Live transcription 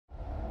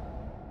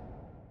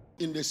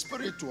in the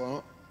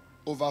spiritual,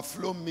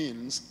 overflow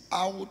means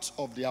out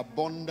of the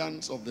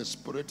abundance of the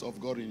Spirit of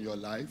God in your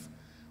life,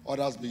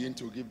 others begin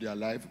to give their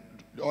life,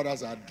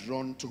 others are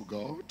drawn to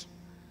God,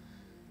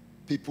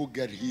 people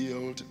get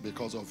healed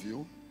because of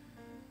you.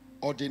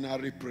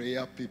 Ordinary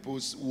prayer,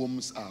 people's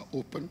wombs are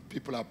open,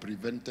 people are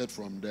prevented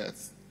from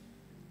death.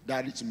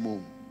 That is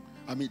more.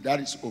 That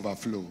is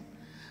overflow.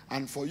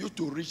 And for you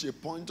to reach a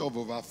point of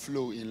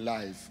overflow in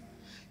life,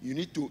 you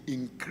need to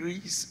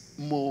increase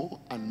more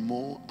and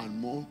more and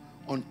more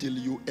until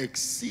you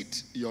exceed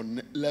your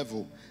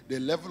level, the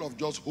level of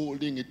just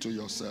holding it to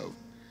yourself.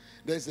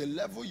 There's a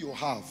level you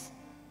have,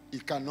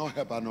 it cannot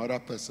help another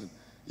person.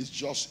 It's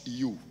just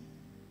you.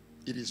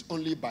 It is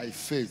only by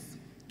faith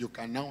you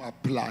can now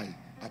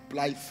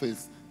apply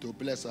faith to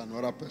bless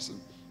another person,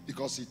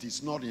 because it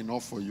is not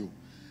enough for you.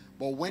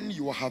 But when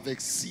you have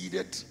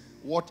exceeded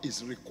what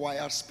is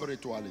required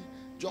spiritually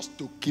just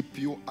to keep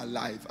you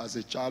alive as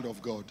a child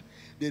of God,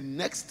 the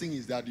next thing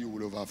is that you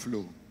will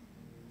overflow.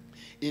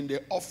 In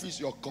the office,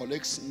 your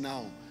colleagues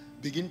now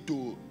begin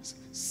to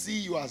see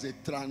you as a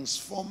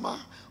transformer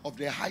of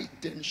the high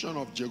tension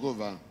of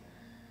Jehovah.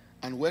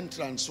 And when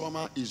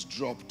transformer is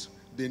dropped,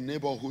 the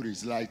neighborhood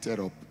is lighted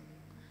up.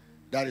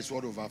 That is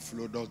what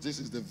overflow does. This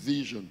is the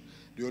vision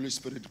the Holy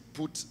Spirit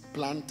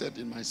planted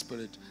in my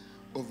spirit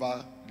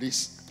over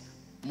this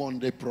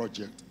Monday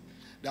project.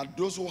 That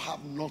those who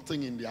have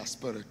nothing in their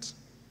spirit,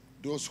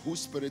 those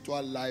whose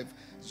spiritual life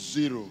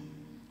zero,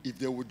 if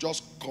they would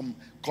just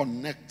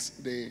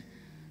connect the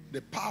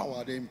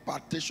power, the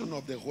impartation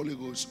of the Holy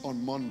Ghost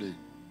on Monday,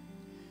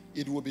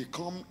 it will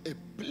become a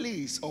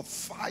place of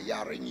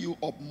firing you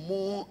up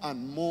more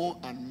and more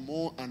and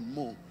more and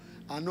more.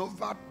 And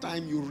over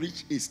time, you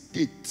reach a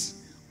state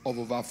of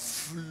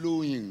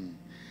overflowing,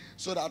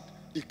 so that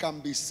it can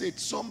be said,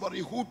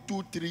 somebody who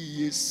 2-3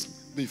 years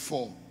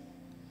before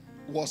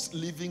was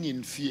living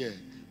in fear,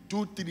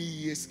 2-3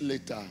 years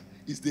later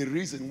is the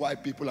reason why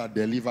people are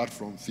delivered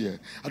from fear.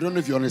 I don't know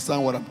if you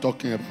understand what I'm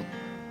talking about.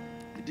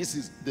 This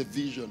is the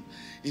vision.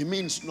 It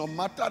means no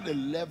matter the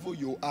level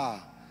you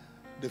are,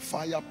 the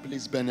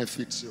fireplace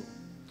benefits you.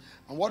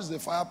 And what is the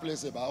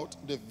fireplace about?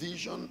 The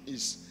vision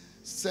is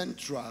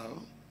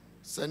central,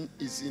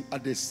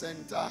 at the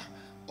center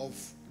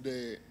of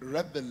the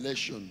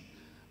revelation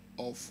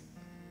of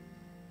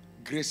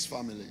Grace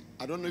Family.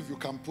 I don't know if you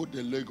can put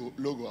the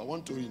logo. I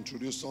want to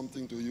introduce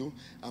something to you,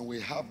 and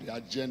we have the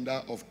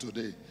agenda of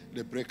today,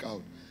 the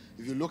breakout.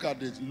 If you look at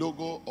the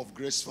logo of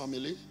Grace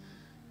Family,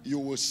 you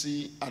will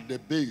see at the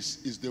base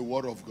is the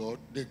Word of God.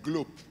 The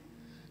globe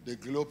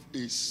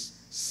is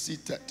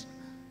seated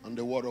on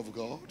the Word of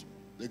God.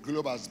 The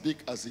globe, as big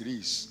as it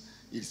is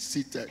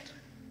seated,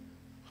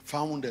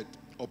 founded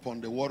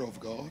upon the Word of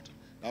God.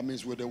 That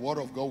means with the Word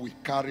of God, we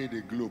carry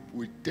the globe.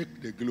 We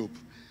take the globe.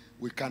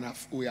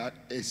 We are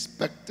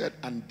expected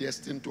and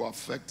destined to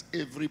affect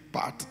every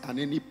part and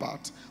any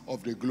part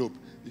of the globe,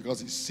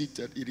 because it's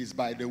seated. It is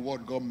by the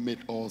Word God made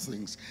all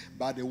things.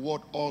 By the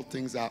Word, all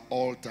things are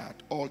altered.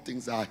 All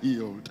things are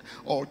healed.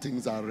 All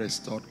things are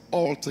restored.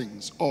 All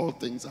things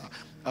are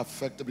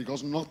affected,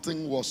 because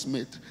nothing was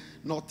made.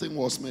 Nothing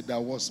was made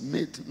that was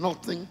made.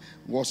 Nothing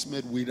was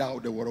made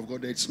without the Word of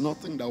God. There is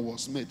nothing that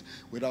was made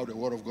without the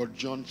Word of God.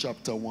 John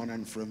chapter 1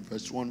 and from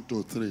verse 1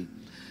 to 3.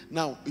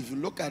 Now, if you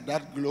look at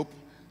that globe,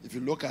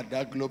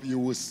 you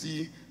will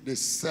see the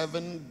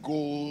 7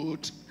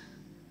 gold,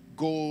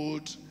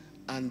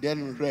 and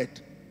then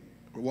red,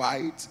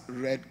 white,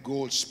 red,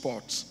 gold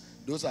spots.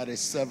 Those are the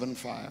 7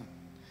 fire.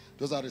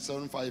 Those are the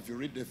 7 fire. If you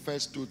read the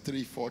first 2,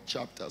 3, 4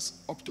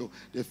 chapters, up to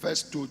the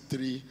first 2,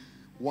 3,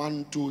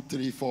 1, 2,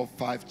 3, 4,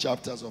 5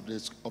 chapters of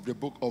the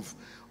book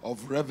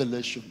of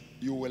Revelation,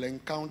 you will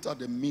encounter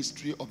the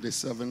mystery of the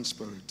 7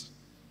 Spirit.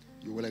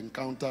 You will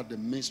encounter the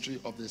mystery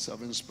of the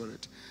 7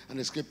 Spirit. And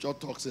the scripture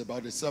talks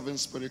about the 7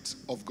 Spirits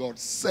of God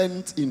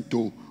sent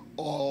into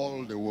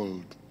all the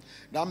world.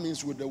 That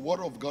means with the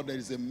Word of God, there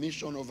is a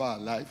mission of our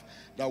life,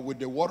 that with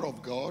the Word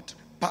of God,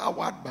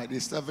 powered by the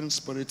 7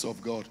 Spirits of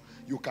God,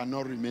 you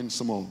cannot remain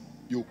small.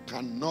 You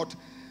cannot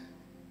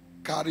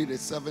carry the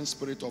 7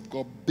 Spirit of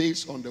God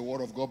based on the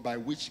Word of God by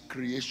which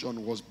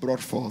creation was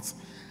brought forth.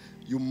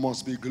 You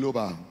must be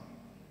global.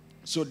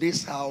 So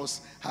this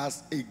house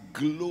has a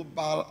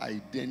global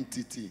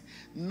identity,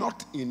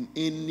 not in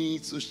any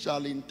social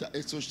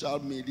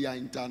media,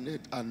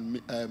 internet,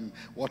 and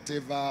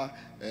whatever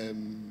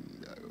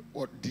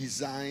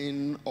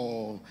design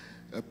or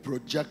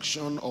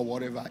projection or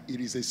whatever.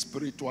 It is a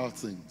spiritual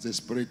thing. It's a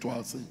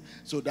spiritual thing.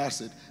 So that's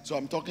it. So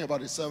I'm talking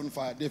about the 7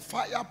 fire. The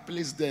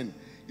fireplace then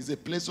is a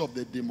place of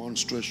the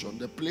demonstration,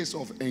 the place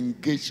of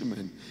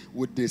engagement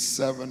with the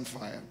 7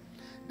 fire.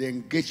 The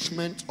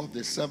engagement of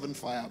the 7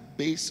 fire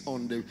based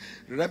on the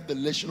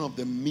revelation of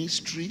the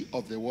mystery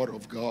of the Word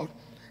of God,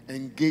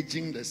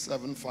 engaging the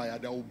 7 fire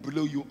that will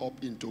blow you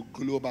up into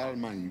global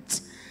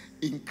minds,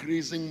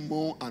 increasing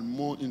more and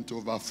more into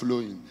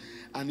overflowing.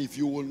 And if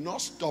you will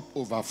not stop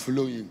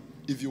overflowing,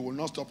 if you will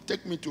not stop,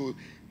 take me to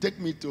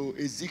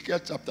Ezekiel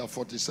chapter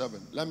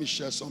 47. Let me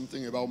share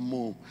something about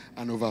more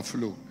and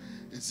overflow.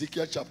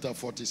 Ezekiel chapter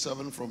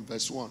 47 from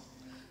verse 1.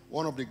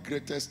 One of the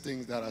greatest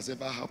things that has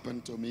ever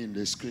happened to me in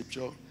the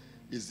scripture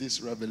is this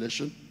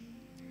revelation.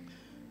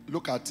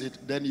 Look at it.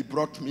 Then he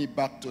brought me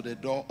back to the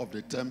door of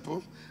the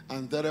temple,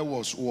 and there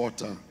was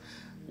water.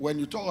 When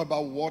you talk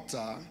about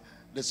water,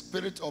 the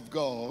Spirit of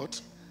God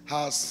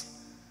has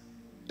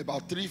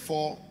about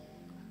 3-4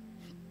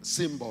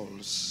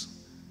 symbols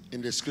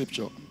in the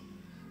scripture.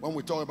 When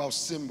we talk about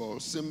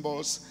symbols,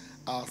 symbols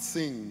are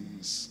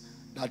things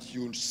that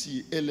you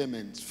see,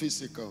 elements,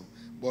 physical,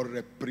 but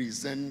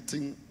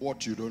representing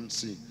what you don't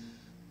see.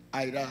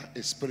 Either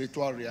a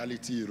spiritual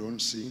reality you don't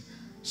see,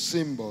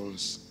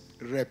 symbols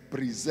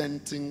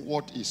representing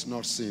what is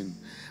not seen.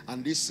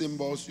 And these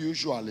symbols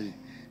usually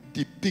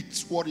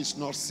depict what is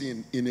not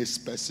seen in a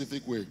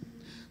specific way.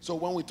 So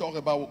when we talk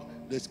about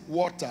this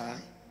water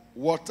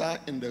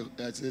in the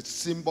as a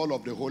symbol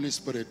of the Holy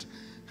Spirit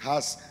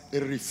has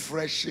a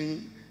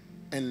refreshing,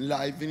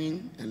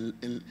 enlivening,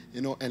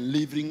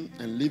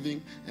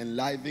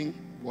 enlivening,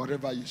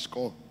 whatever you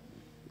call,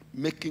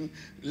 making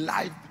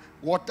life.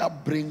 Water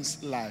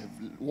brings life.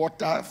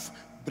 Water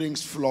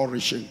brings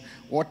flourishing.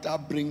 Water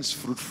brings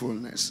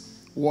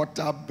fruitfulness.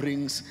 Water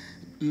brings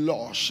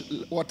lush.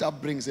 Water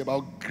brings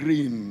about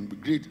green.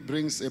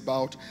 Brings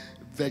about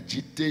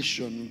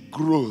vegetation,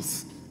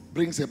 growth.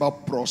 Brings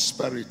about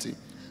prosperity.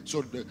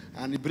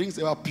 And it brings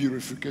about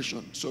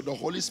purification. So the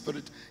Holy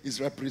Spirit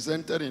is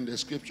represented in the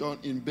scripture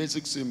in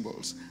basic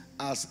symbols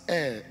as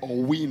air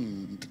or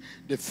wind.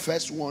 The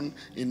first one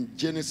in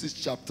Genesis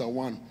chapter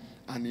 1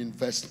 and in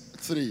verse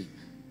 3.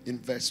 In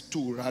verse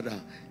 2 rather,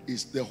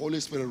 is the Holy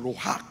Spirit,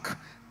 rohak,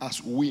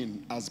 as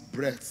wind, as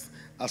breath,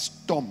 as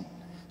storm.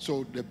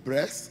 So the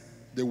breath,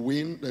 the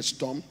wind, the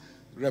storm,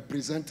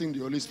 representing the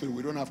Holy Spirit.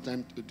 We don't have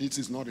time. This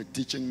is not a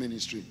teaching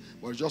ministry,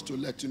 but just to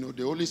let you know,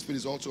 the Holy Spirit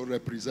is also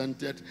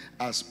represented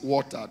as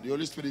water. The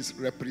Holy Spirit is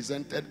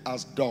represented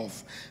as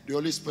dove. The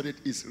Holy Spirit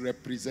is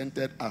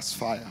represented as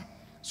fire.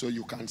 So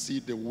you can see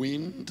the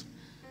wind.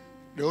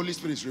 The Holy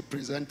Spirit is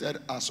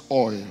represented as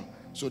oil.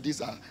 So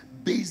these are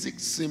basic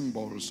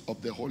symbols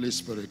of the Holy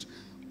Spirit.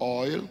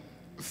 Oil,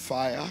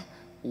 fire,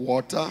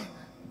 water,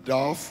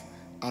 dove,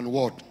 and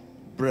what?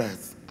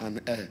 Breath and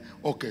air.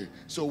 Okay,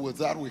 so with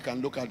that we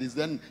can look at this.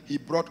 Then he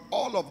brought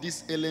all of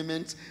these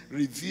elements,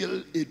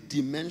 reveal a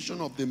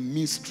dimension of the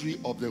mystery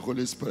of the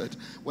Holy Spirit.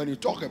 When you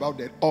talk about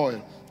the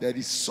oil, there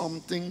is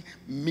something,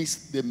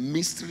 the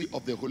mystery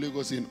of the Holy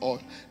Ghost in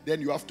oil.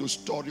 Then you have to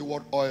study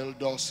what oil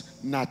does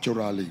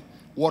naturally,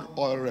 what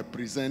oil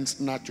represents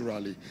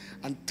naturally,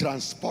 and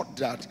transport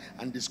that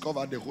and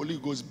discover the Holy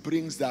Ghost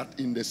brings that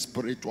in the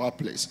spiritual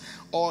place.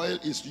 Oil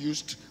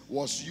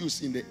was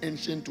used in the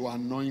ancient to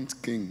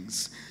anoint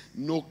kings.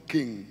 No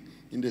king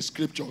in the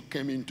scripture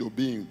came into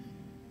being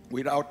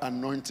without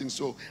anointing.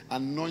 So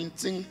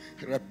anointing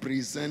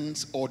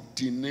represents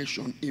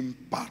ordination,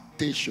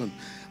 impartation.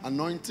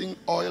 Anointing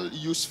oil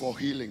used for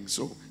healing.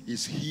 So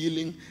it's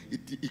healing.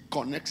 It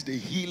connects the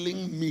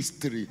healing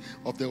mystery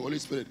of the Holy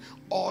Spirit.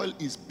 Oil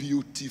is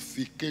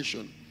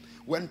beautification.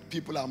 When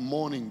people are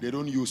mourning, they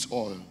don't use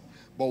oil.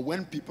 But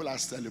when people are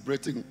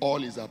celebrating,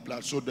 oil is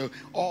applied. So the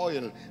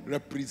oil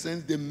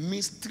represents the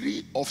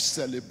mystery of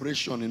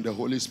celebration in the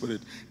Holy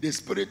Spirit. The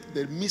Spirit,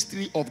 the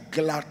mystery of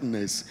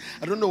gladness.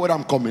 I don't know what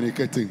I'm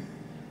communicating.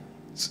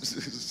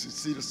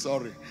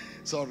 Sorry.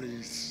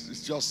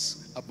 It's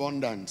just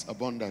abundant.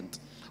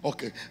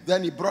 Okay.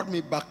 Then he brought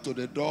me back to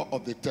the door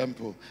of the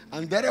temple.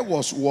 And there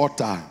was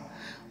water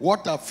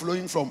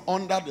flowing from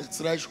under the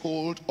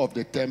threshold of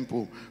the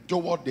temple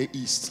toward the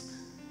east.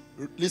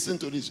 Listen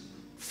to this.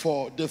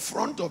 For the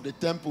front of the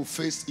temple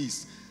faced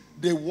east.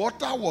 The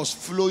water was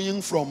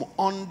flowing from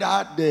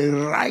under the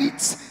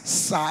right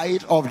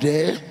side of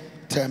the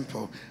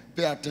temple.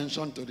 Pay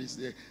attention to this.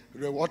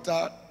 The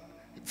water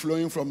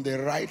flowing from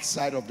the right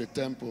side of the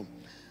temple.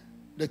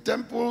 The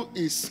temple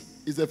is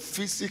a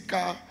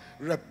physical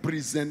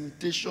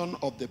representation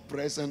of the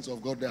presence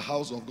of God, the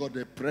house of God,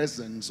 the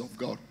presence of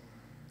God.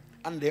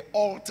 And the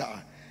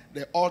altar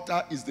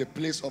is the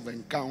place of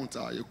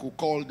encounter. You could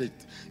call the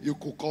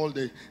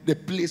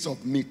place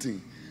of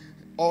meeting.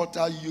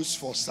 Altar used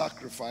for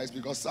sacrifice,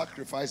 because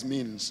sacrifice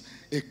means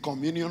a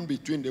communion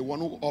between the one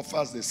who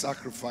offers the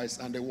sacrifice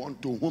and the one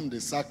to whom the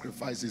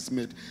sacrifice is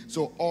made.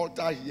 So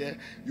altar here,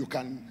 you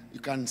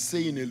can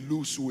say in a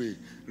loose way,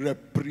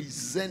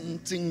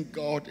 representing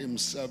God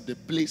himself, the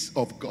place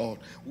of God,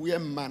 where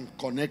man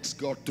connects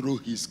God through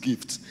his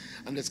gifts.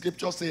 And the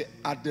scriptures say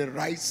at the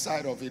right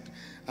side of it,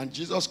 and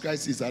Jesus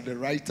Christ is at the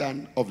right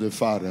hand of the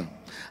Father.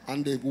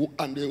 And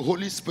the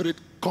Holy Spirit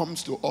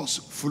comes to us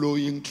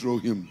flowing through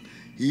him.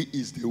 He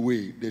is the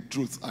way, the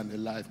truth, and the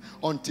life.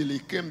 Until he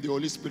came, the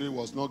Holy Spirit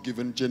was not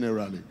given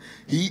generally.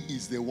 He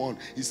is the one.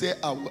 He said,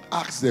 I will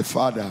ask the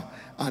Father,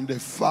 and the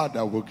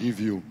Father will give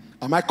you.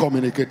 Am I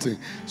communicating?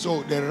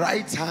 So the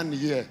right hand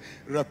here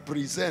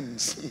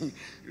represents,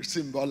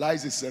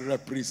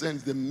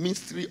 represents the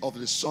mystery of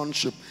the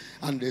sonship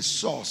and the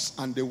source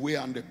and the way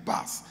and the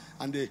path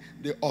and the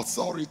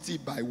authority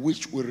by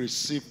which we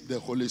receive the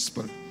Holy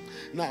Spirit.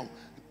 Now,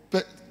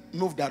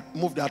 move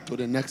that to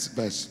the next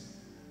verse.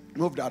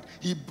 Move that.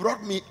 He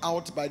brought me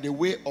out by the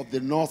way of the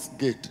north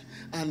gate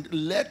and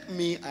led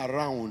me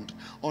around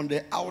on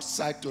the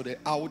outside to the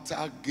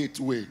outer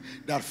gateway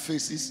that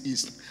faces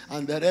east.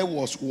 And there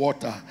was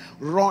water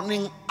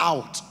running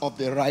out of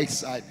the right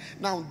side.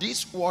 Now,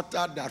 this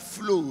water that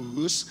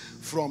flows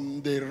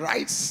from the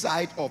right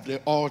side of the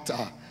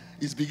altar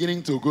is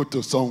beginning to go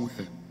to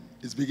somewhere.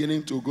 It's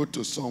beginning to go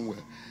to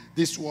somewhere.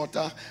 This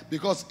water,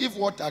 because if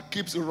water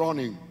keeps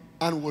running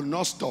and will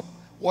not stop,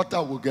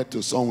 water will get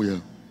to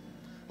somewhere.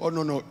 Oh,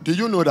 no. Do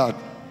you know that?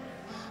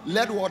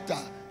 Let water,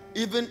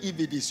 even if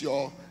it is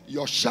your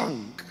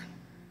shank,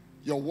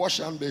 your wash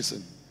hand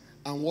basin,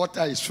 and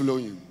water is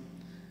flowing,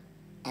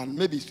 and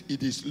maybe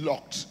it is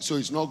locked, so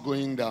it's not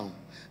going down.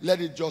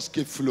 Let it just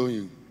keep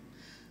flowing.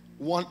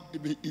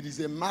 It is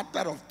a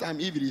matter of time.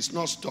 If it is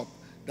not stopped,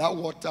 that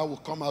water will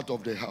come out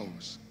of the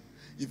house.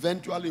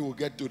 Eventually, it will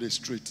get to the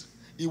street.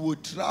 It will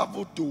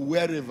travel to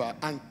wherever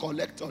and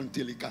collect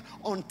until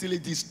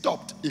it is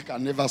stopped. It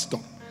can never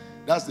stop.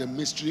 That's the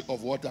mystery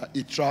of water.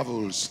 It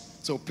travels.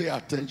 So pay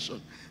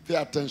attention. Pay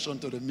attention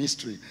to the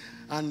mystery.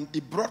 And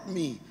it brought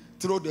me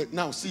through the...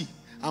 Now see.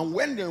 And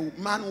when the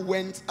man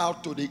went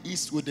out to the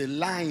east with a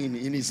line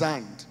in his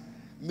hand,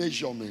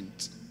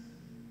 measurement,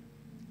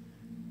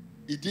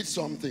 he did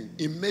something.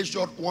 He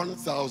measured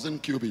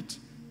 1,000 cubits.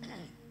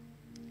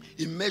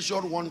 He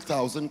measured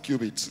 1,000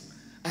 cubits.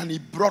 And he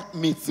brought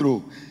me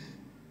through.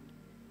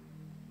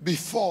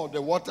 Before,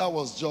 the water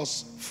was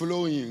just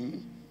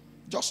flowing.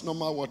 Just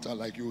normal water,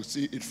 like you will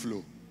see it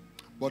flow.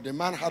 But the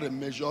man had a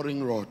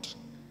measuring rod.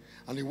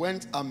 And he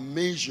went and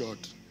measured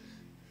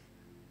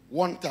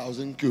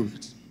 1,000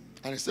 cubits.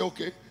 And he said,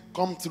 okay,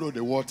 come through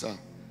the water.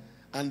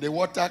 And the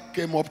water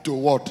came up to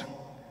what?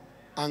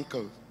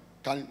 Ankle.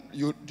 Can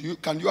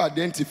you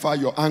identify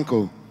your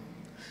ankle?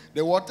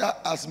 The water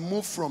has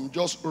moved from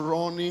just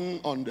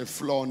running on the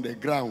floor, on the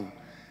ground,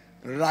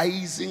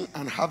 rising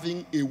and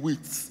having a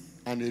width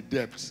and a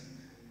depth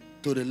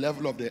to the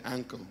level of the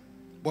ankle.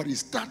 But it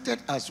started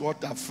as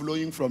water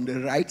flowing from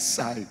the right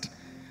side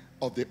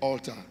of the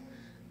altar.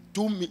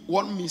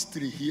 One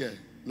mystery here.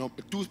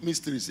 Two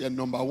mysteries here.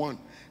 Number one,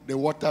 the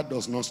water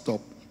does not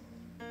stop.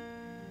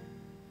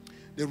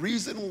 The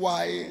reason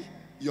why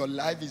your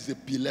life is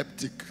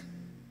epileptic,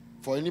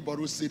 for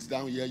anybody who sits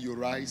down here, you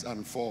rise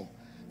and fall.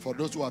 For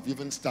those who have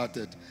even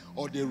started.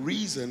 Or the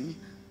reason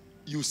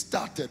you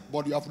started,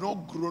 but you have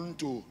not grown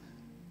to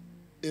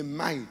a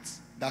might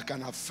that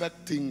can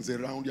affect things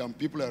around you and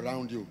people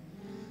around you,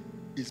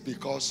 is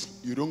because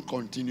you don't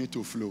continue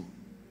to flow.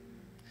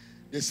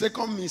 The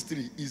second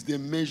mystery is the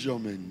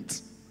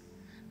measurement.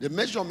 The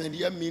measurement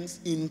here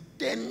means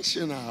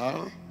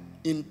intentionally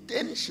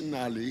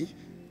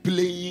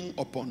playing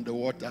upon the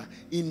water,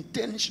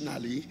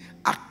 intentionally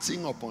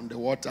acting upon the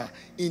water,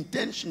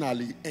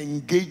 intentionally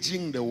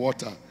engaging the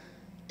water,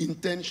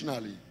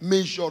 intentionally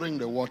measuring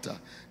the water.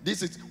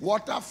 This is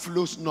water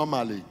flows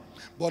normally,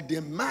 but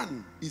the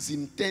man is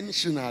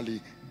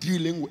intentionally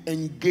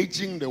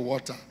engaging the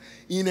water.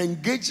 In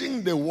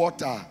engaging the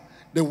water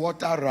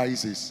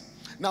rises.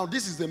 Now,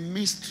 this is the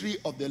mystery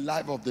of the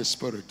life of the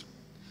Spirit.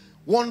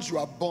 Once you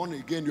are born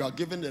again, you are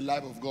given the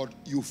life of God,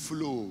 you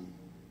flow.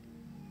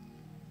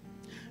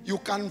 You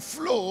can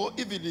flow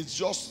if it is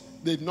just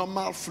the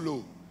normal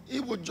flow.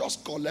 It will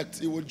just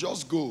collect, it will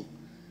just go.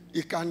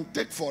 It can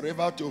take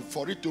forever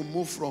for it to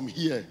move from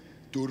here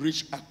to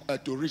reach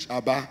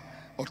Aba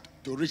or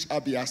to reach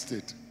Abia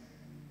State.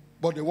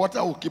 But the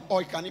water will keep,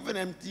 or it can even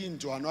empty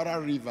into another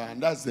river,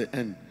 and that's the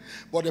end.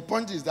 But the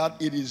point is that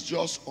it is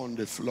just on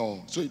the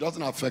floor, so it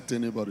doesn't affect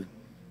anybody.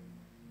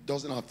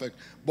 Doesn't affect.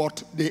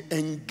 But the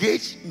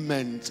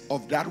engagement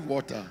of that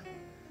water.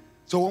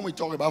 So when we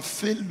talk about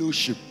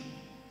fellowship,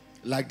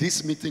 like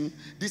this meeting,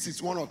 this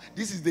is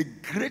the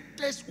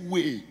greatest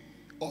way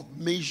of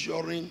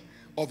measuring,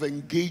 of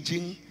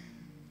engaging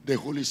the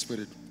Holy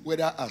Spirit,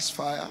 whether as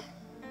fire,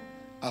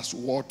 as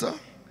water,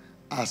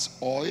 as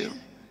oil,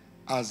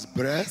 as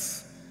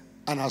breath,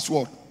 and as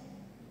what?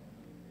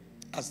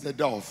 As the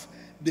dove.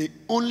 The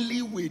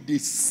only way, the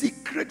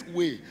secret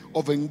way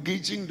of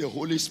engaging the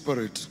Holy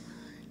Spirit,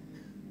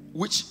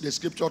 which the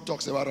scripture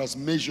talks about as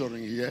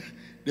measuring here,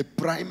 the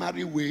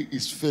primary way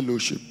is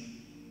fellowship.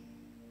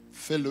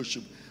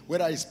 Fellowship.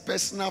 Whether it's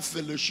personal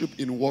fellowship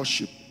in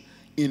worship,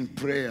 in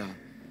prayer,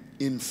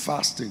 in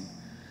fasting,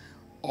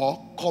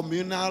 or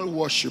communal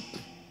worship,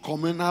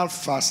 communal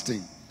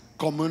fasting,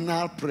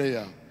 communal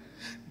prayer.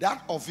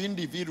 That of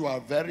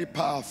individual very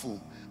powerful,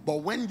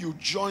 but when you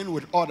join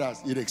with others,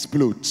 it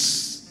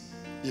explodes.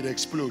 It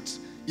explodes.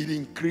 It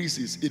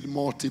increases. It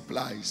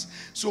multiplies.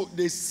 So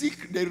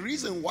the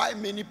reason why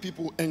many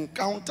people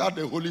encounter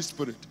the Holy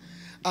Spirit,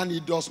 and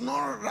it does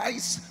not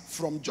rise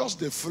from just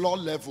the floor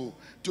level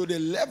to the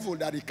level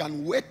that it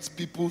can wet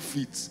people's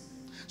feet,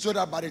 so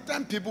that by the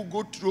time people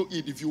go through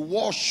it, if you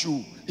wear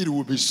shoe, it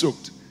will be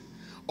soaked,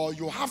 or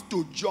you have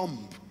to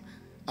jump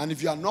And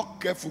if you are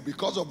not careful,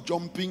 because of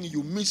jumping,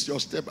 you miss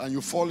your step and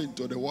you fall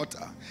into the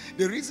water.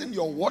 The reason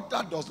your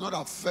water does not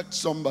affect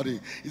somebody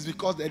is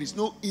because there is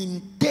no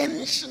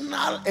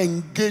intentional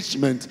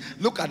engagement.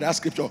 Look at that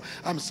scripture.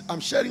 I'm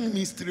sharing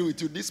mystery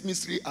with you. This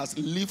mystery has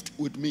lived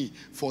with me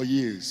for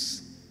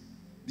years.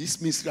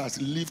 This mystery has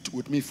lived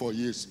with me for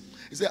years.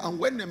 He said, and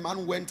when the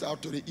man went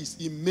out to the east,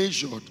 he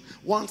measured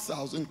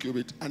 1,000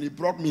 cubits and he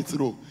brought me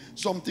through.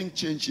 Something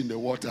changed in the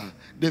water.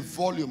 The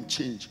volume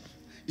changed.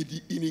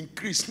 It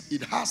increased.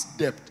 It has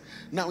depth.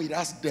 Now it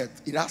has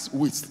depth. It has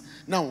width.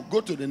 Now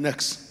go to the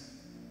next.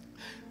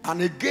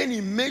 And again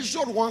he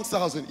measured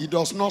 1,000. He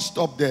does not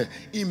stop there.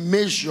 He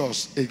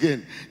measures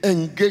again.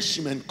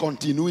 Engagement,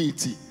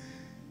 continuity.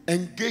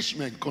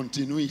 Engagement,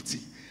 continuity.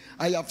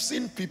 I have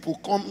seen people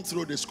come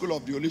through the school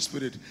of the Holy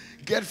Spirit,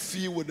 get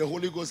filled with the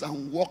Holy Ghost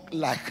and walk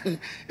like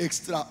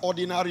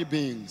extraordinary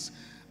beings.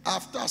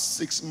 After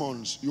 6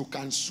 months, you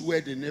can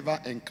swear they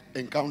never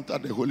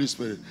encountered the Holy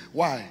Spirit.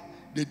 Why?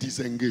 They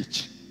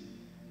disengage.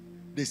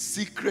 The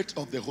secret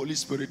of the Holy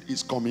Spirit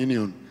is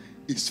communion,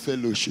 is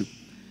fellowship.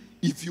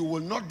 If you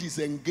will not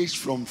disengage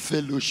from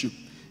fellowship,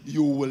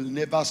 you will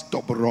never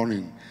stop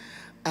running.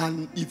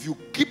 And if you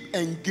keep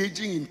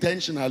engaging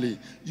intentionally,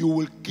 you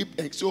will keep.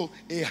 So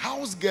a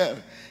house girl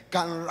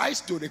can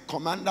rise to the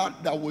commander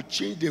that will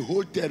change the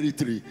whole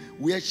territory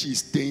where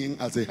she's staying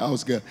as a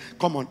house girl.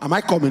 Come on, am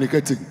I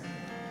communicating?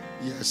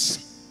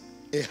 Yes.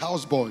 A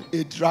houseboy,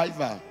 a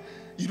driver.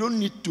 You don't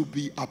need to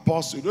be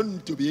apostle. You don't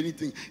need to be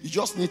anything. You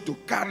just need to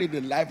carry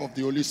the life of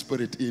the Holy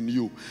Spirit in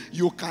you.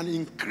 You can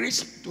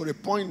increase to the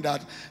point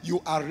that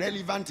you are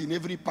relevant in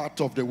every part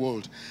of the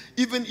world.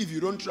 Even if you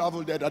don't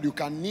travel there, that you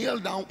can kneel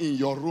down in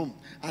your room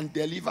and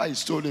deliver a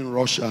soul in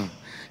Russia.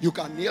 You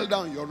can kneel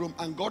down in your room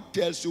and God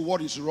tells you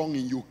what is wrong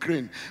in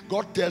Ukraine.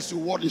 God tells you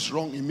what is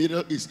wrong in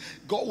Middle East.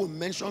 God will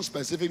mention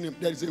specific names.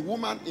 There is a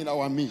woman in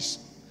our midst,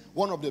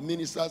 one of the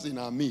ministers in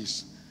our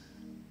midst.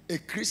 A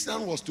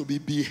Christian was to be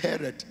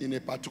beheaded in a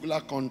particular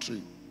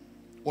country,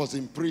 was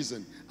in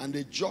prison, and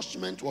the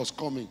judgment was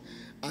coming.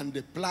 And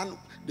the plan,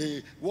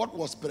 what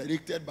was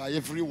predicted by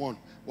everyone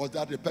was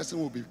that the person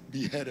will be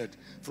beheaded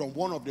from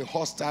one of the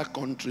hostile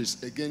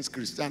countries against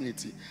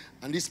Christianity.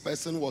 And this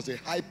person was a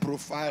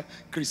high-profile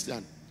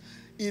Christian.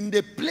 In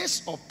the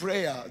place of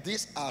prayer,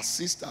 our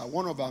sister,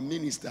 one of our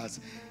ministers,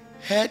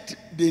 heard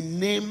the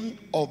name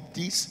of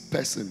this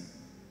person.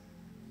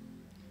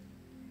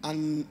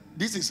 And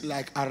this is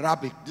like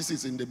Arabic. This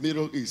is in the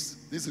Middle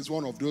East. This is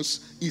one of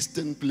those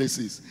eastern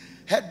places.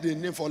 Had the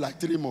name for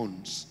like 3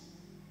 months.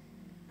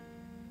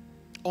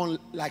 On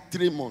like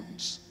 3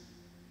 months.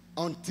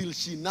 Until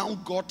she now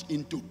got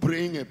into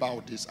praying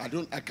about this.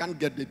 I can't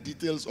get the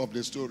details of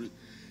the story.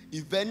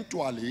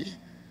 Eventually,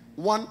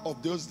 one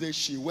of those days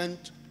she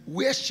went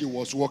where she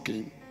was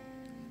working.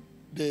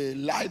 The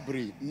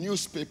library,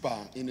 newspaper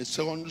in a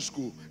secondary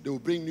school, they will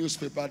bring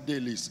newspaper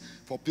dailies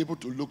for people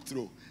to look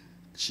through.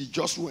 She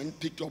just went,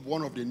 picked up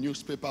one of the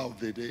newspaper of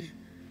the day.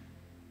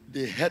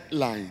 The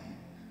headline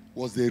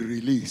was the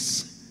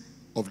release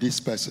of this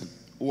person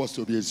who was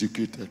to be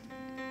executed.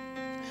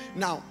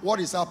 Now, what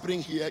is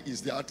happening here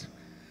is that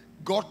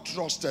God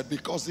trusted,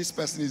 because this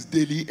person is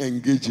daily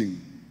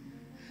engaging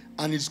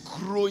and is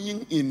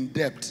growing in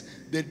depth.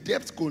 The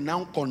depth could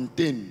now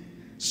contain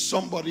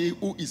somebody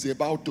who is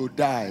about to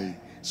die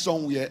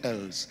somewhere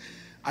else.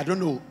 I don't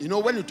know. You know,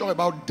 when you talk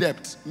about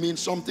depth, means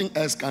something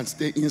else can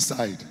stay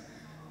inside.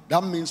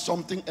 That means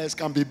something else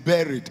can be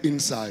buried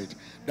inside.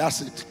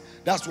 That's it.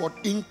 That's what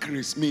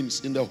increase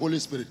means in the Holy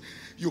Spirit.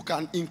 You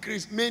can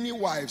increase. Many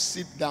wives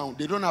sit down.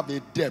 They don't have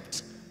a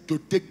depth to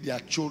take their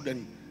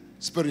children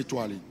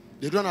spiritually.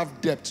 They don't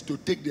have depth to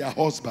take their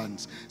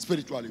husbands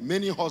spiritually.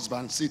 Many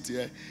husbands sit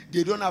here.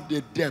 They don't have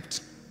the depth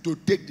to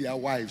take their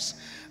wives.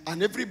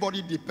 And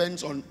everybody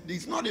depends on,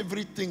 it's not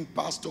everything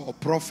pastor or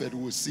prophet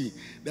will see.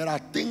 There are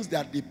things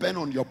that depend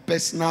on your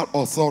personal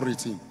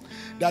authority.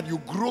 That you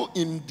grow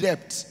in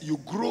depth, you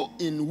grow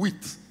in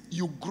width,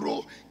 you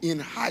grow in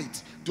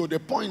height to the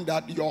point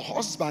that your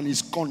husband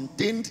is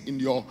contained in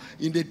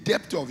the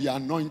depth of your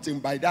anointing.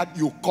 By that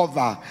you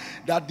cover,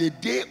 that the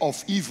day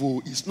of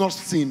evil is not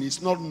seen,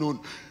 it's not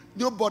known.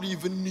 Nobody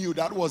even knew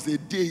that was the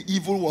day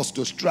evil was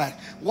to strike.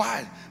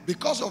 Why?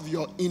 Because of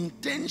your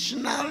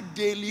intentional,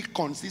 daily,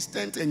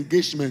 consistent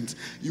engagement,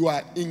 you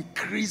are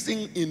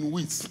increasing in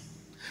width.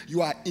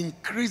 You are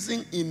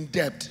increasing in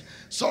depth,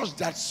 such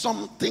that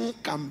something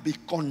can be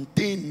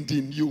contained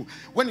in you.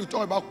 When you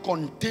talk about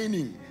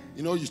containing,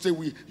 you know, you say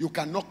you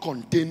cannot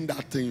contain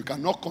that thing. You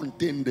cannot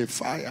contain the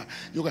fire.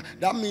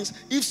 That means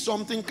if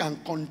something can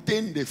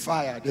contain the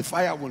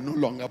fire will no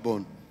longer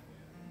burn.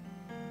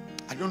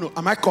 I don't know.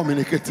 Am I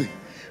communicating?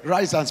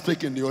 Rise and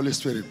speak in the Holy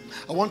Spirit.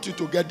 I want you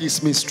to get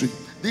this mystery.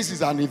 This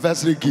is an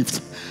anniversary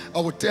gift. I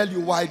will tell you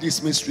why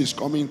this mystery is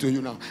coming to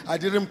you now. I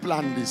didn't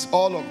plan this.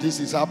 All of this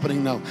is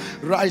happening now.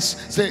 Rise.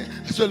 Say,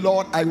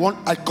 Lord,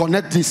 I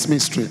connect this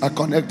mystery. I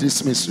connect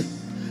this mystery.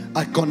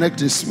 I connect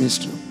this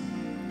mystery.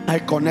 I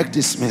connect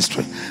this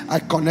mystery. I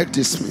connect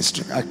this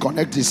mystery. I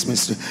connect this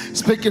mystery.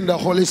 Speak in the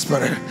Holy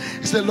Spirit.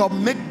 Say, Lord,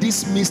 make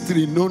this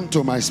mystery known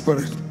to my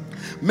spirit.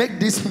 make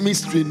this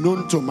mystery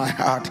known to my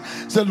heart.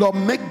 Say, Lord,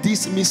 make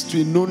this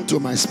mystery known to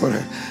my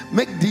spirit.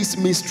 Make this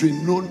mystery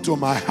known to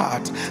my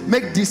heart.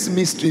 Make this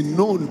mystery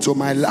known to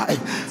my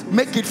life.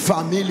 Make it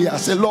familiar.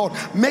 Say, Lord,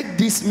 make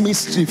this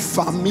mystery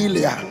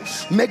familiar.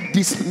 Make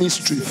this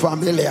mystery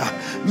familiar.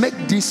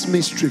 Make this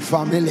mystery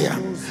familiar.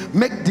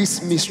 Make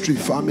this mystery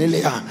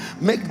familiar.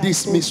 Make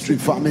this mystery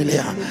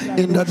familiar.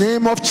 In the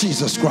name of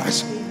Jesus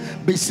Christ.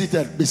 Be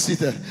seated, be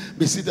seated,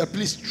 be seated.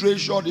 Please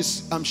treasure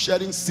this. I'm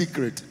sharing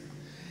secret.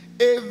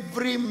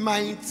 Every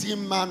mighty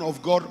man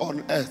of God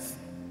on earth,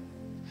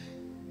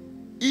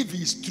 if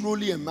he's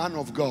truly a man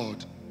of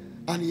God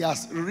and he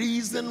has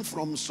risen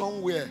from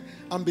somewhere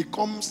and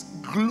becomes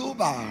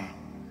global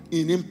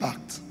in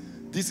impact,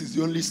 this is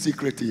the only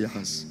secret he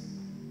has.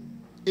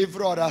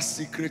 Every other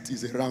secret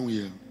is around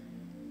here.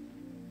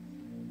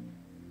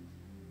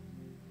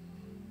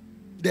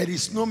 There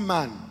is no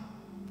man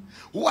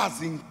who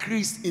has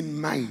increased in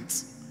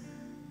might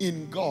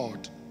in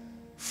God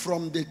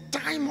from the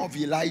time of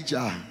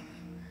Elijah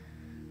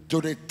to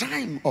the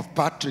time of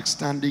Patrick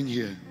standing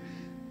here.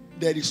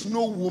 There is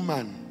no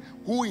woman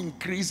who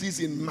increases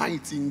in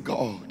might in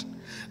God.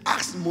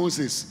 Ask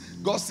Moses.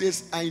 God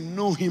says, I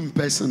know him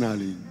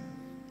personally.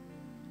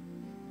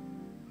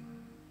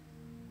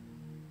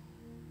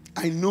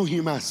 I know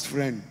him as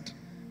friend.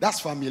 That's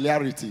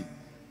familiarity.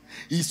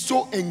 He's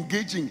so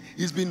engaging.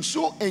 He's been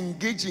so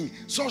engaging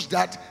such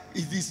that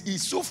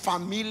he's so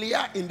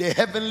familiar in the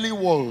heavenly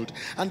world.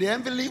 And the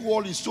heavenly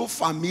world is so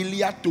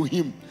familiar to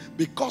him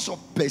because of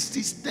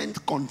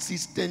persistent,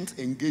 consistent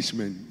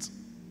engagement.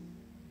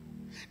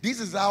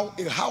 This is how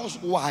a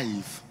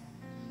housewife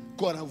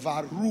can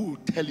overrule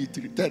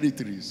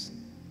territories.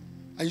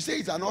 And you say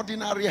it's an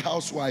ordinary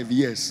housewife,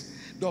 yes.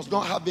 Does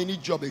not have any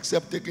job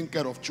except taking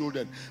care of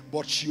children,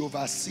 but she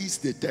oversees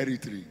the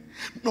territory.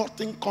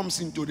 Nothing comes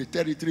into the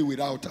territory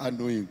without her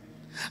knowing,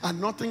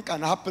 and nothing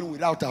can happen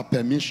without her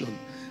permission.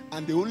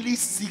 And the only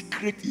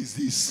secret is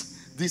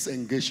this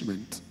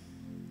engagement,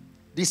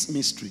 this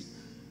mystery.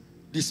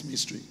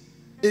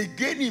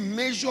 Again, he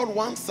measured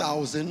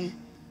 1,000.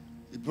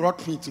 He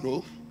brought me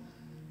through.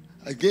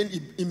 Again,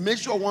 he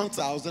measured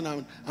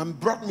 1,000 and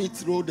brought me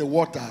through the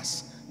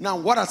waters. Now,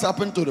 what has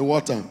happened to the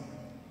water?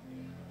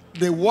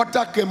 The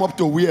water came up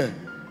to where?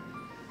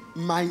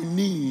 My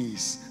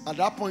knees. At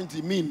that point,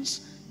 it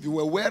means if you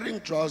were wearing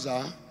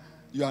trousers,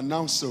 you are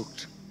now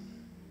soaked.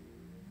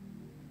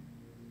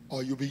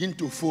 Or you begin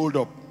to fold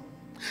up.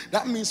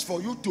 That means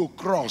for you to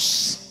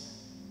cross,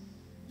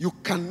 you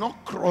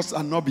cannot cross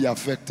and not be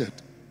affected.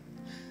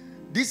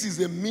 This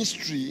is a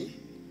mystery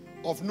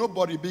of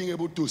nobody being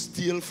able to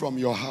steal from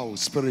your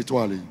house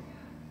spiritually.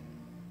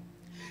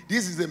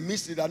 This is a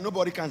mystery that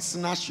nobody can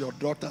snatch your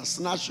daughter,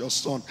 snatch your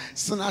son,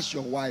 snatch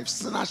your wife,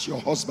 snatch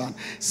your husband,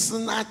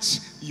 snatch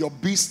your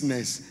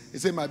business. He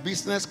said, my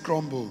business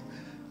crumbled.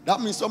 That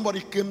means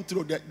somebody came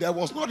through. There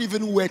was not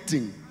even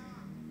wetting.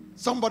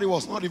 Somebody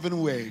was not even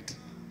wet.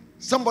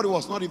 Somebody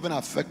was not even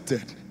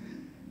affected.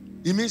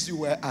 It means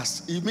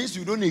it means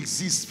you don't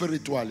exist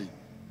spiritually.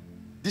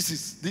 This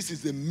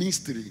is a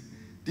mystery.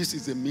 This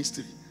is a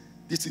mystery.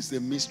 This is a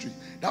mystery.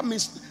 That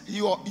means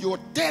your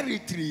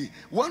territory,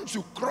 once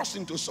you cross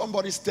into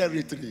somebody's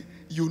territory,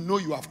 you know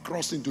you have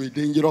crossed into a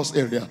dangerous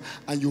area,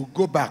 and you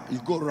go back, you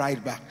go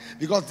right back.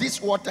 Because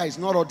this water is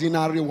not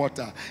ordinary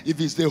water. If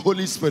it's the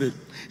Holy Spirit,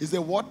 it's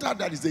the water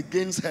that is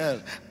against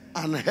hell,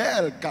 and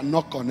hell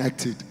cannot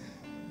connect it.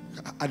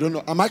 I don't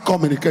know. Am I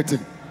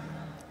communicating?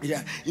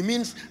 Yeah. It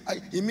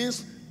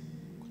means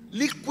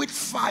liquid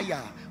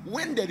fire.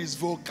 When there is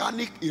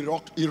volcanic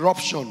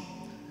eruption,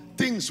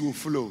 things will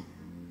flow.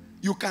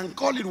 You can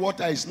call it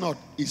water, it's not.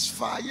 It's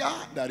fire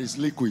that is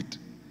liquid.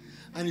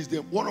 And it's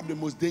one of the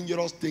most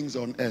dangerous things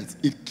on earth.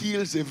 It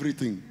kills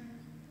everything.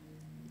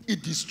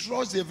 It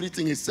destroys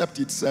everything except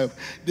itself.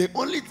 The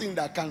only thing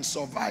that can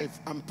survive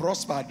and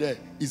prosper there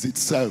is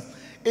itself.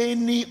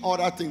 Any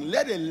other thing,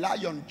 let a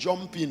lion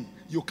jump in,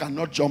 you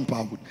cannot jump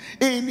out.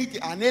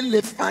 Anything, an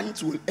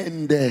elephant will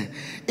end there.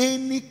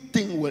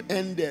 Anything will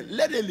end there.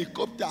 Let a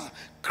helicopter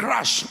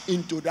crash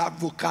into that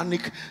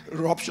volcanic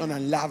eruption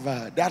and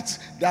lava.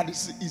 That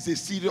is a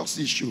serious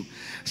issue.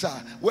 So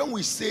when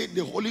we say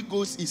the Holy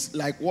Ghost is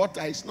like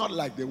water, it's not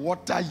like the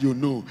water you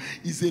know.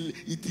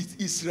 It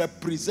is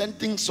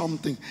representing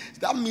something.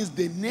 That means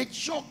the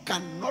nature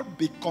cannot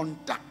be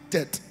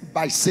contacted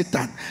by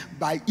Satan,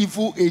 by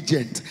evil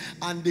agent.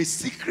 And the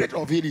secret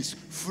of it is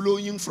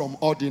flowing from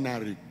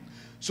ordinary.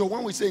 So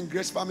when we say in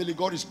Grace Family,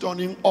 God is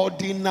turning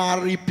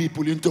ordinary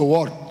people into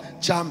what?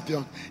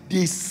 Champion.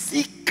 The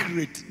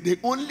secret, the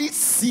only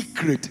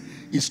secret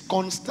is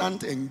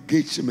constant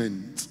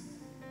engagement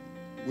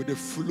with the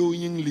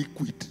flowing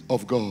liquid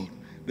of God,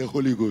 the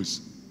Holy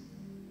Ghost.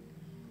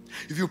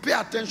 If you pay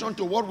attention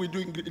to what we do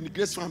in the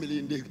Grace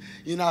Family,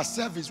 in our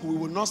service, we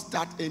will not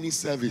start any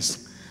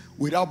service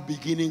without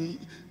beginning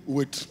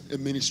with a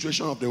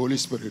ministration of the Holy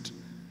Spirit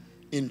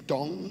in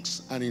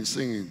tongues and in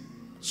singing,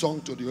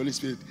 song to the Holy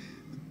Spirit.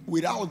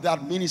 Without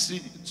that,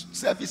 ministry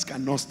service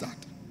cannot start.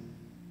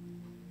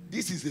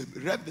 This is a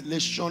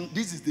revelation.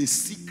 This is the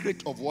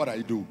secret of what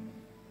I do.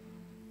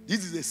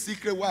 This is a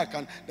secret where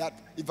that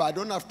if I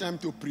don't have time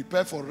to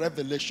prepare for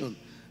revelation,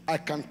 I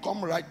can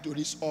come right to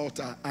this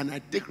altar and I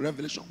take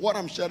revelation. What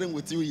I'm sharing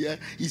with you here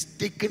is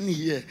taken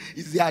here.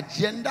 It's the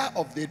agenda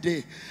of the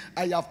day.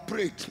 I have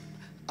prayed.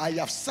 I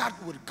have sat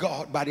with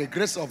God by the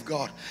grace of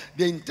God.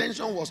 The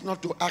intention was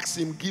not to ask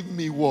him, give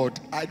me word.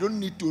 I don't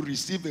need to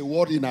receive a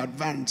word in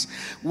advance.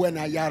 When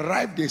I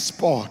arrive the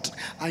spot,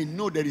 I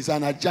know there is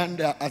an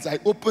agenda. As I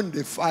open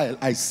the file,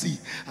 I see.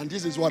 And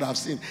this is what I've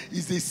seen.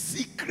 It's a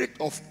secret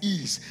of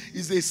ease.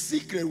 It's a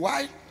secret.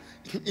 Why?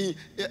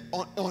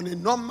 On a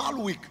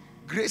normal week,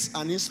 Grace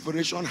and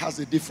Inspiration has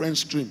a different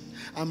stream.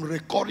 I'm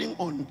recording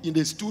in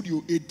the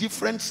studio a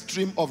different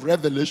stream of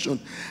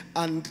revelation,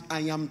 and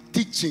I am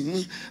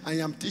teaching, I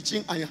am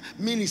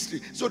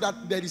ministry, so that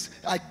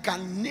I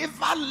can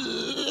never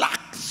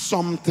lack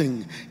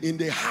something in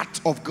the heart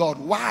of God.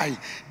 Why?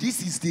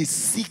 This is the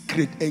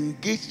secret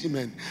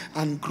engagement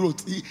and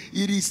growth.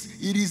 It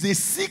is a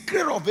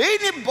secret of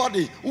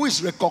anybody who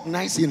is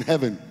recognized in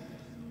heaven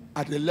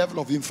at the level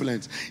of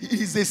influence. It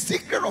is a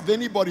secret of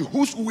anybody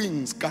whose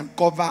wings can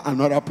cover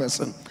another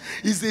person.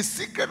 It's a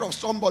secret of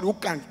somebody who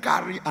can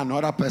carry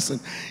another person.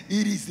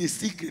 It is a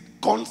secret.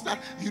 Constant.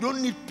 You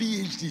don't need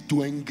PhD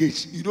to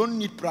engage. You don't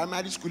need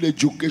primary school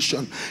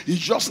education. You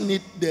just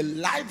need the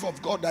life of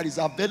God that is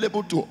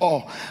available to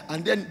all.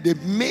 And then the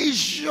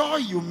measure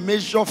you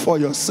measure for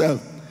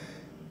yourself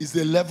is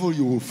the level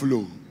you will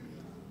flow.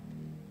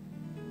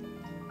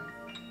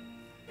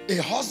 A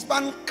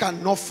husband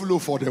cannot flow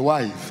for the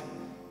wife.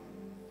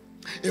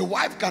 A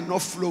wife cannot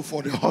flow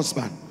for the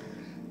husband.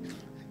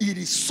 It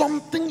is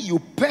something you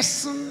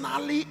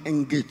personally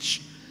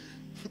engage.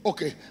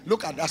 Okay,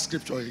 look at that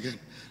scripture again.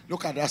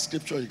 Look at that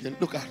scripture again.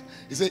 Look at it.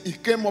 He said,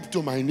 it came up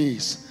to my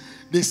knees.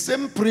 The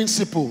same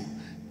principle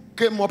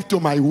came up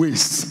to my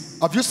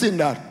waist. Have you seen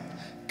that?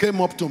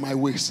 Came up to my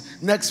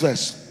waist. Next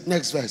verse.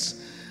 Next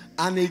verse.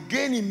 And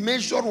again he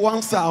measured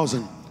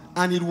 1,000,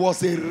 and it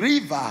was a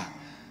river.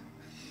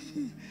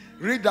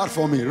 Read that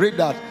for me. Read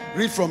that.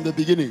 Read from the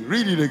beginning.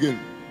 Read it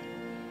again.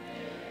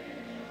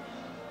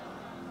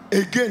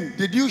 Again,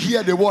 did you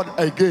hear the word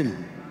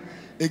again?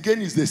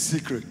 Again is the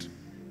secret.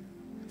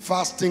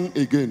 Fasting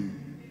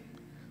again.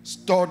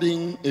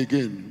 Studying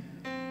again.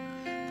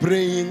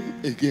 Praying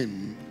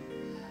again.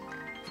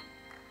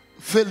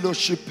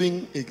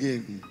 Fellowshipping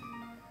again.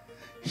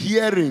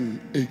 Hearing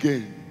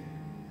again.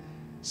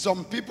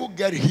 Some people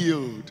get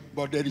healed,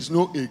 but there is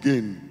no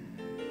again.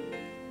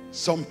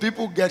 Some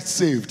people get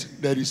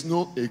saved, there is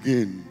no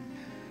again.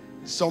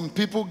 Some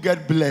people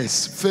get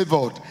blessed,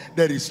 favored,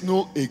 there is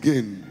no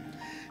again.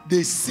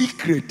 The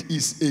secret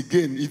is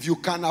again. If you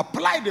can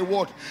apply the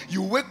word,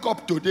 you wake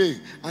up today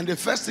and the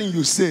first thing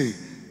you say,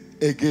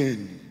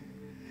 again.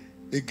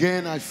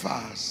 Again I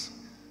fast.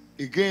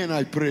 Again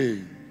I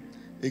pray.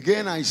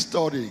 Again I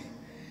study.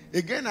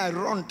 Again I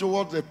run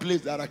towards a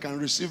place that I can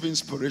receive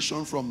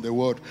inspiration from the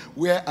word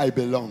where I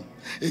belong.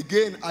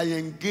 Again I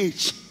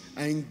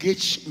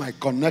engage my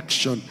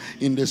connection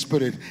in the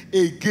spirit.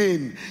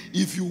 Again,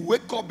 if you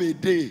wake up a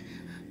day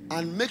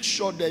and make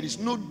sure there is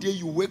no day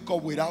you wake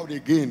up without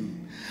again.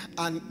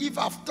 And if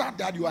after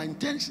that you are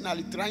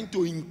intentionally trying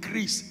to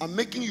increase and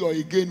making your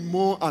again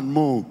more and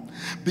more,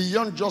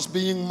 beyond just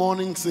being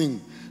morning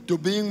thing, to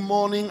being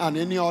morning and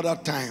any other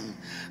time.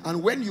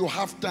 And when you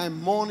have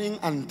time, morning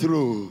and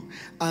through,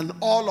 and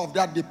all of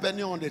that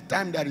depending on the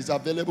time that is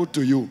available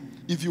to you,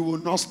 if you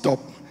will not stop,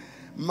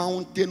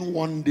 mountain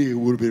one day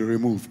will be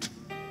removed.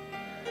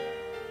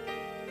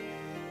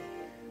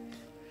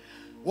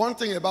 One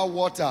thing about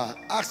water,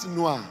 ask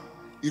Noah,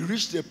 he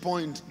reached a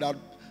point that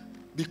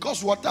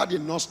because water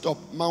did not stop,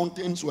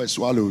 mountains were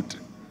swallowed.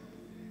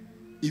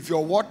 If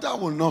your water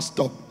will not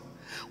stop,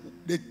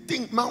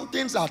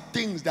 mountains are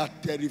things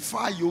that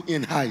terrify you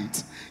in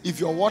height. If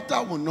your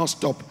water will not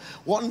stop,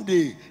 one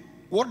day,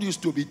 what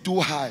used to be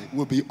too high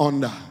will be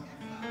under.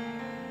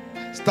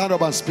 Stand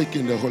up and speak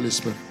in the Holy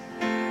Spirit.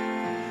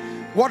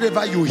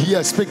 Whatever you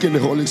hear, speak in the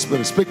Holy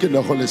Spirit. Speak in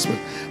the Holy Spirit.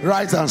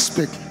 Rise and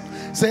speak.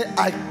 Say,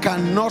 I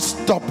cannot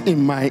stop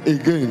in my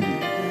again.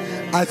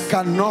 I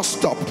cannot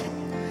stop.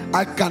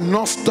 I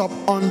cannot stop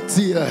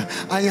until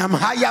I am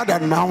higher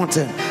than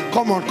mountain.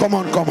 Come on, come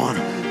on, come on.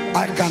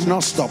 I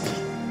cannot stop.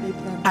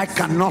 I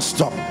cannot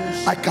stop.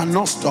 I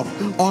cannot stop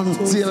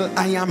until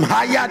I am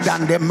higher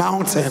than the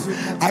mountain.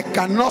 I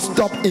cannot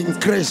stop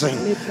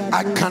increasing.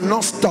 I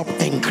cannot stop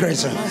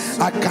increasing.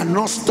 I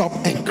cannot stop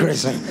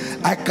increasing.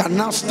 I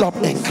cannot stop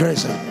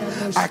increasing.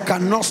 I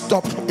cannot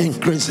stop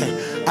increasing.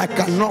 I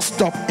cannot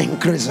stop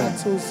increasing.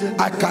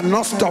 I cannot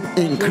stop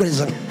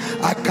increasing.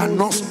 I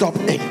cannot stop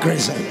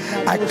increasing.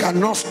 I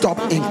cannot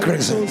stop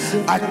increasing.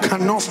 I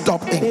cannot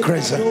stop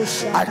increasing.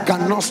 I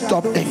cannot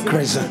stop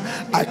increasing.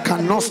 I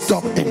cannot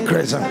stop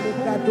increasing.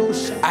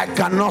 I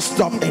cannot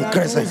stop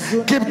increasing.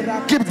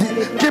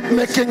 Keep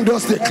making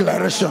those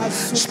declarations.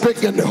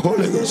 Speak in the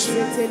Holy Ghost.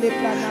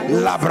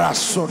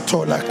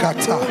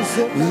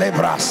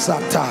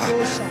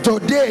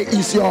 Today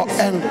is your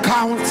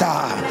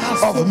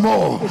encounter of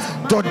more.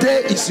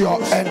 Today is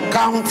your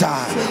encounter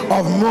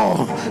of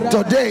more.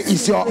 Today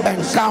is your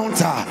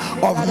encounter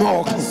of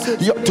more.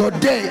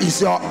 Today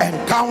is your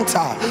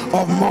encounter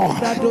of more.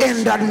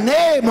 In the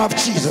name of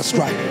Jesus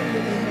Christ.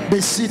 Be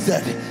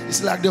seated.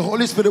 It's like the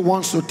Holy Spirit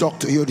wants to talk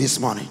to you this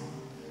morning.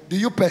 Do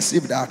you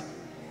perceive that?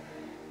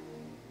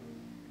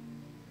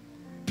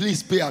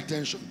 Please pay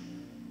attention.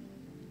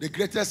 The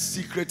greatest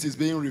secret is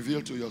being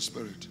revealed to your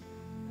spirit.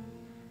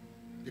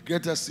 The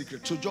greatest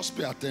secret. So just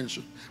pay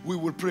attention. We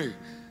will pray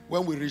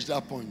when we reach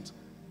that point.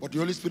 But the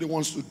Holy Spirit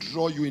wants to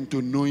draw you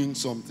into knowing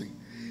something.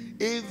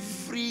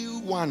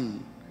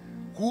 Everyone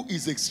who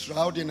is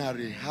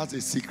extraordinary has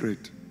a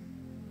secret.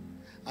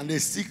 And the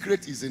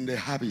secret is in the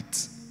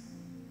habit.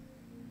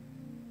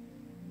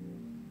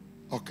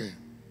 Okay,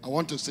 I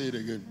want to say it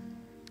again.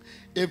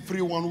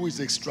 Everyone who is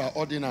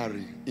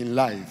extraordinary in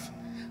life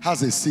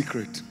has a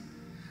secret.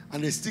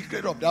 And the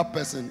secret of that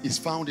person is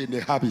found in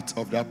the habit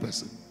of that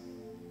person.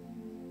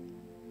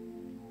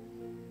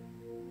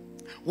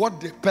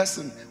 What the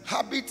person,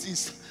 habit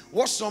is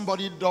what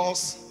somebody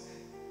does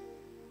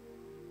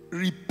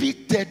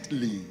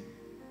repeatedly,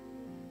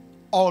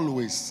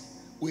 always,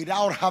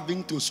 without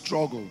having to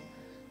struggle.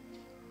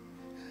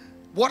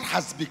 What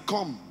has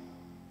become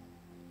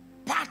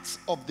part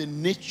of the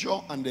nature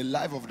and the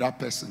life of that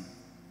person.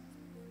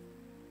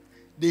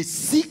 The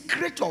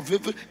secret of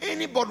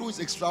anybody who is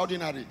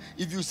extraordinary.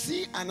 If you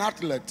see an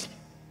athlete,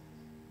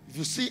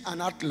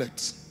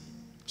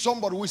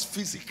 somebody who is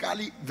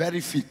physically very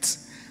fit,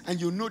 and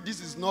you know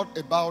this is not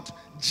about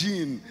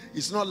gene,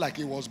 it's not like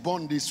he was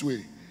born this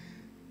way.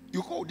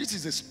 You go, this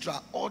is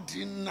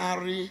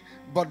extraordinary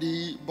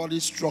body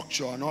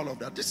structure and all of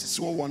that. This is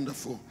so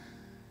wonderful.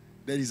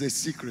 There is a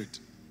secret.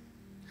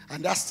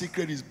 And that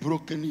secret is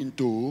broken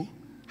into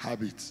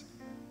habits.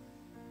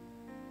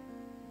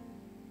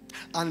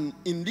 And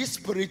in this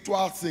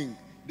spiritual thing,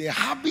 the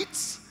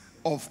habits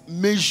of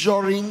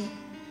measuring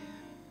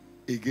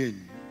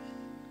again.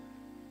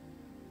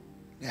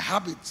 The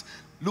habits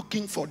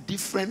looking for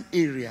different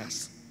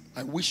areas.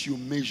 I wish you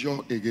measure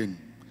again.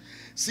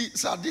 See,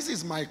 sir, this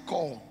is my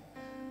call.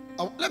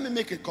 Let me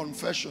make a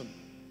confession.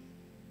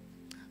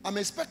 I'm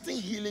expecting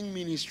healing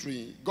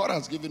ministry. God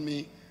has given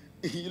me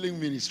a healing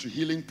ministry,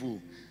 healing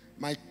pool.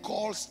 My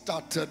call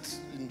started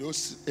in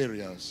those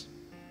areas.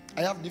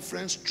 I have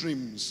different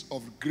streams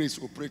of grace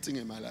operating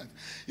in my life.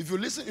 If you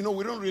listen,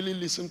 we don't really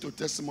listen to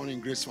testimony in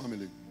Grace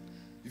Family.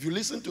 If you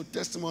listen to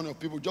testimony of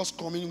people just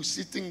coming,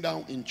 sitting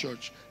down in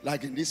church,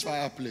 like in this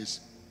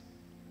fireplace,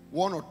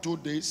 1 or 2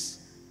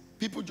 days,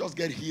 people just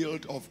get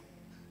healed of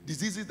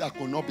diseases that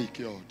could not be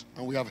cured.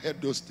 And we have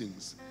heard those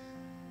things.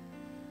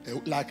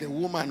 Like a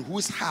woman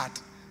whose heart,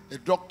 a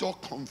doctor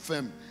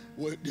confirmed,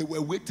 they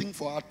were waiting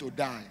for her to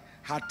die,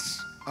 had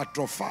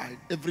atrophied.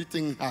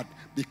 Everything had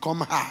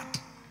become hard.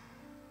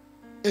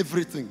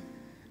 Everything.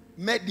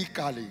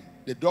 Medically,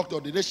 the doctor,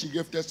 the day she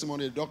gave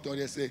testimony, the doctor,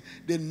 they say,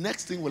 the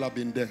next thing will have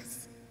been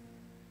death.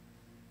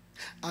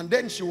 And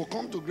then she will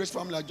come to Grace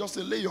Family and just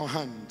say, lay your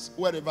hands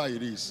wherever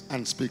it is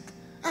and speak.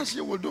 And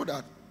she will do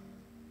that.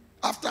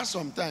 After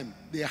some time,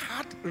 the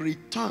heart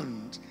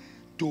returned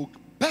to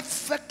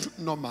perfect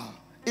normal,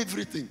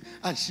 everything.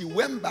 And she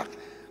went back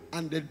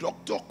and the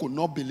doctor could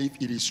not believe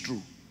it is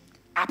true.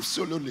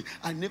 Absolutely.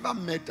 I never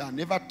met her,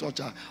 never touched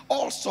her.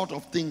 All sorts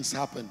of things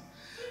happen.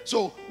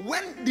 So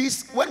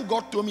when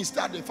God told me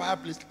start the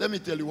fireplace, let me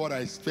tell you what I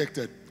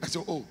expected. I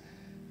said, oh,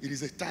 it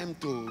is a time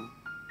to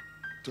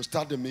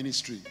start the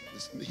ministry,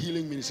 the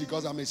healing ministry,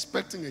 because I'm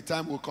expecting a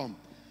time will come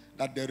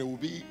that there will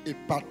be a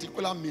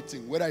particular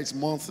meeting, whether it's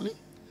monthly,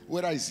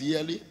 whether it's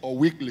yearly or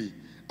weekly,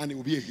 and it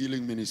will be a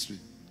healing ministry.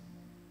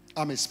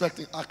 I'm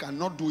expecting, I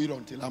cannot do it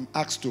until I'm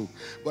asked to,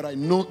 but I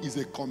know it's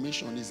a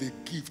commission, it's a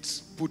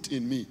gift put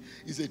in me.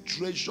 It's a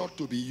treasure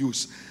to be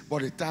used,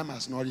 but the time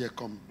has not yet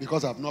come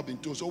because I've not been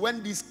told. So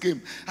when this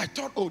came, I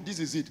thought, oh, this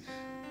is it.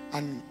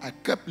 And I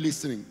kept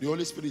listening. The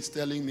Holy Spirit is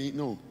telling me,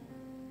 no,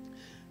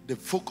 the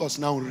focus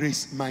now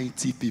raise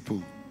mighty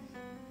people.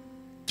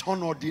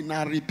 Turn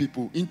ordinary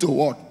people into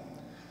what?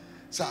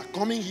 So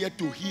coming here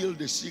to heal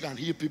the sick and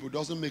heal people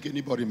doesn't make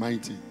anybody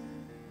mighty.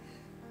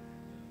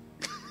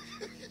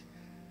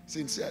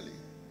 Sincerely.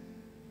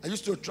 I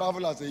used to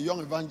travel as a young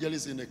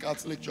evangelist in the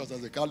Catholic Church,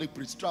 as a Catholic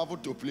priest, travel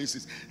to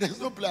places. There's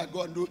no place I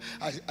go and do.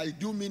 I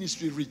do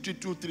ministry,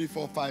 retreat 2, 3,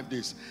 4, 5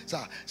 days. So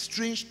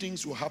strange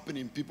things will happen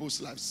in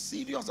people's lives.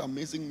 Serious,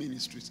 amazing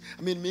ministries.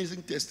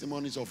 Amazing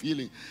testimonies of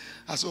healing.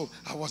 And so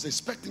I was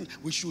expecting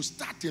we should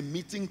start a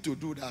meeting to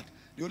do that.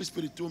 The Holy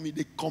Spirit told me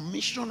the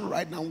commission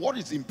right now, what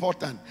is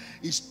important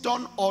is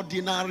turn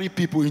ordinary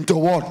people into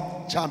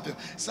what? Champion.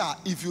 Sir,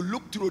 if you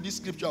look through this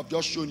scripture I've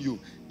just shown you,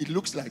 it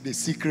looks like the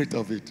secret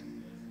of it.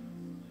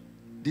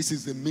 This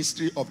is the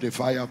mystery of the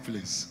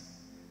fireplace.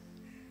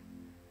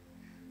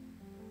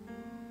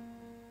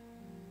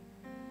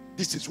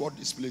 This is what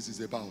this place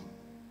is about.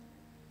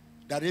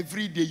 that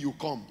every day you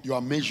come, you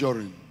are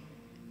measuring.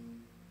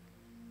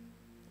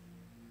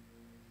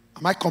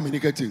 Am I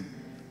communicating?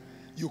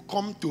 You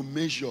come to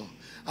measure.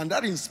 And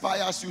that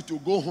inspires you to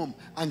go home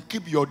and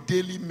keep your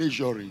daily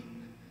measuring.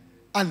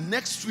 And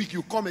next week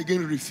you come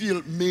again,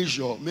 refill,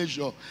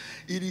 measure.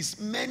 It is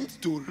meant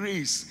to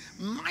raise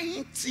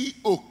mighty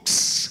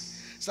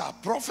oaks. So a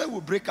prophet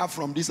will break up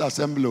from this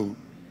assembly.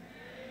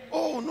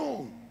 Oh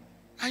no,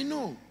 I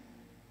know.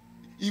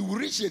 It will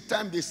reach a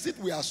time, the seed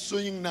we are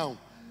sowing now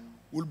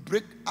will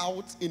break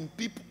out in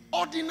people,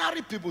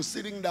 ordinary people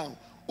sitting down,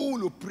 who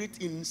will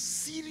operate in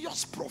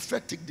serious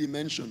prophetic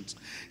dimensions,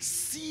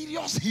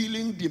 serious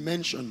healing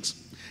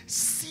dimensions,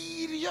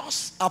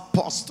 serious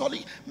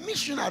apostolic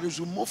missionaries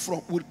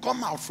will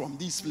come out from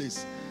this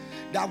place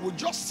that will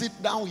just sit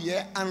down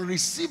here and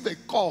receive a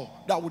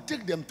call that will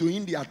take them to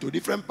India, to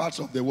different parts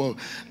of the world.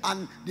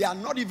 And they are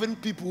not even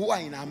people who are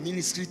in our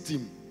ministry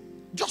team,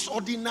 just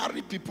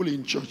ordinary people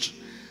in church.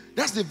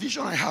 That's the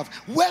vision I have.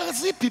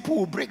 Wealthy people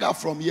will break out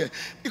from here.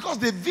 Because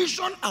the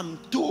vision, I'm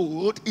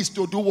told, is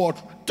to do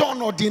what? Turn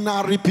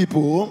ordinary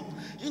people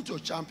into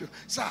champions.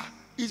 Sir,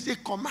 it's a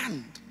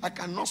command. I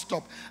cannot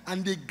stop.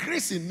 And the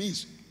grace in me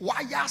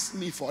wires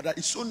me for that.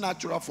 It's so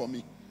natural for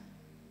me.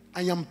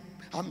 I'm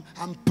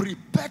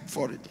prepared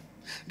for it.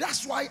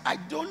 That's why I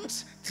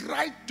don't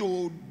try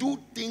to do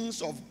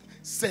things of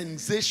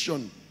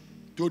sensation,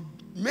 to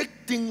make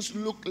things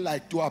look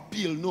like, to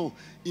appeal. No,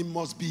 it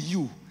must be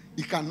you.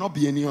 It cannot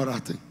be any other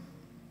thing.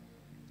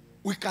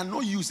 We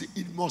cannot use it.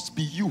 It must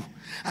be you.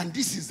 And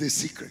this is the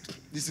secret.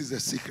 This is the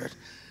secret.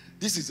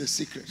 This is the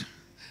secret.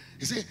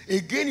 You say,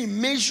 again, he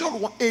measured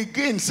one.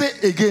 Again, say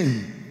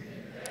again.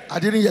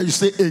 I didn't hear you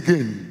say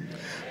again.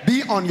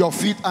 Be on your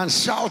feet and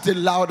shout it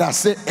louder.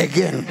 Say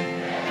again.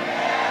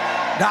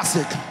 That's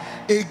it.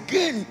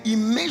 Again, he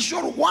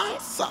measured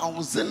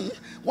 1,000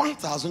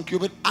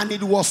 cubits, and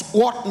it was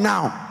what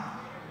now?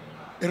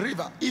 A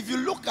river. If you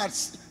look at,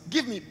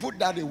 put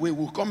that away,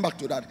 we'll come back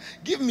to that.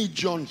 Give me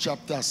John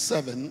chapter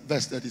 7,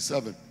 verse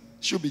 37.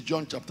 Should be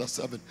John chapter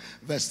 7,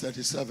 verse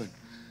 37.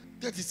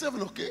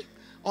 37, okay?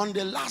 On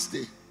the last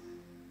day.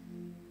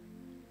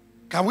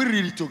 Can we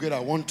read it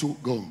together? 1, 2,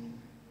 go.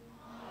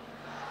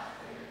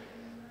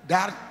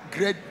 That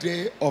great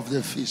day of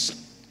the feast,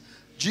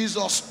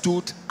 Jesus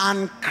stood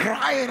and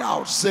cried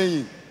out,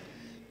 saying,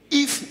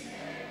 if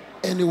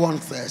anyone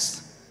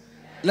thirsts,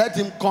 let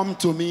him come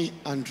to me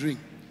and drink.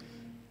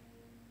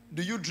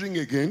 Do you drink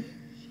again?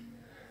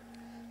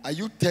 Are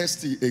you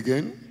thirsty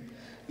again?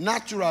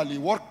 Naturally,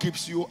 what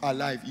keeps you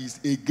alive is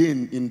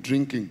again in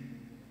drinking.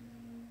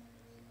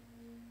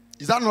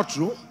 Is that not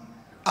true?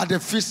 At the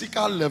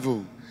physical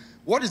level,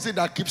 what is it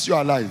that keeps you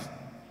alive?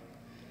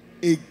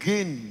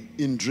 Again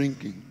in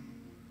drinking.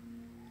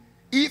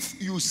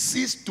 If you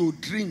cease to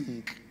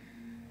drink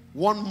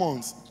 1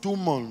 month, 2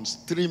 months,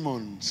 3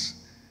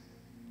 months,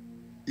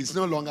 it's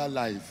no longer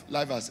life.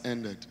 Life has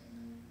ended.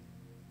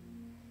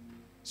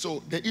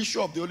 So the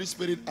issue of the Holy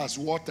Spirit as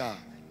water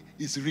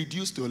is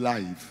reduced to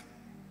life.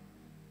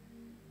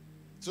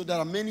 So there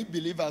are many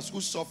believers who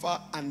suffer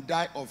and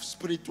die of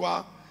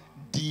spiritual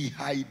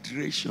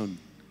dehydration.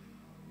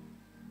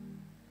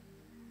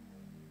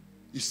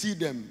 You see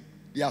them,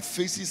 their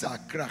faces are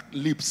cracked,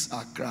 lips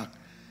are cracked.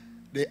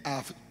 They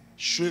are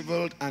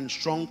shriveled and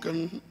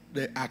shrunken.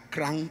 They are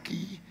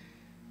cranky.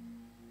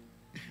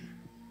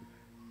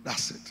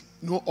 That's it.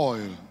 No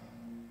oil.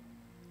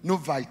 No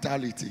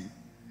vitality.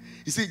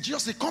 He said,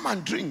 Jesus said, come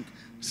and drink.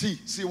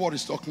 See what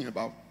he's talking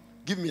about.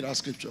 Give me that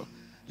scripture.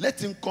 Let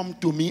him come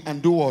to me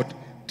and do what?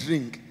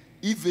 Drink.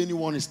 If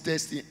anyone is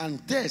thirsty, and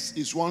thirst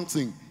is one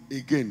thing,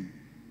 again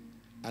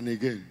and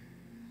again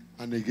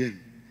and again.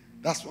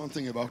 That's one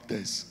thing about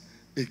thirst.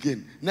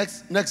 Again.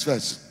 Next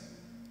verse.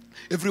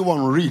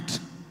 Everyone read.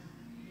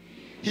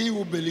 He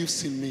who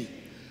believes in me,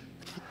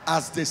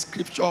 as the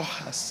scripture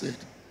has said,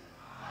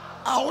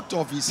 out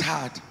of his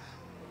heart.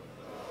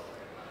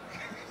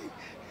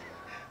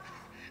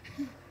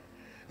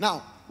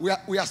 Now,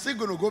 we are still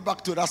going to go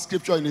back to that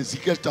scripture in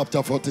Ezekiel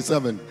chapter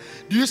 47.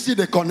 Do you see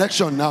the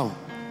connection now?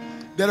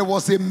 There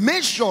was a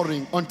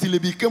measuring until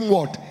it became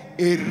what?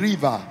 A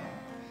river.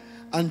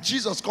 And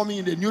Jesus coming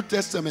in the New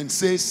Testament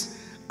says,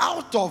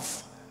 out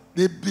of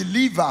the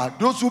believer,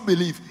 those who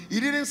believe.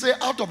 He didn't say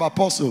out of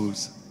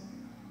apostles.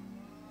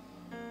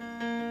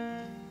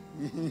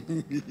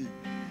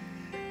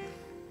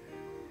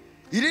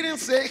 He didn't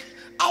say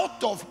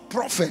out of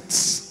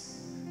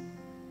prophets.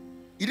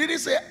 He didn't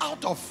say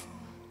out of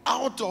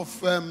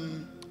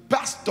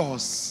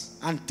pastors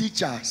and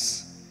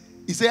teachers.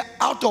 He said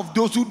out of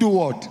those who do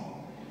what?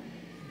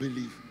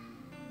 Believe.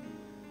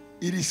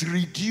 It is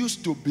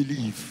reduced to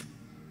believe.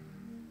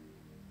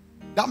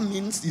 That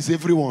means it's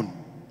everyone.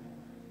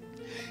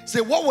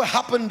 Say what will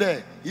happen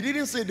there? He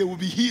didn't say they will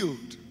be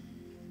healed.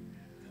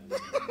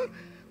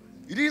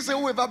 He didn't say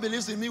whoever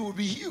believes in me will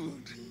be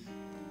healed.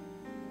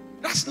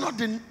 That's not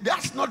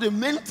the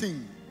main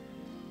thing.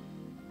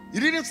 He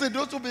didn't say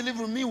those who believe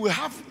in me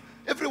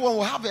everyone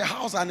will have a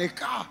house and a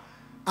car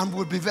and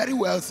will be very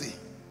wealthy.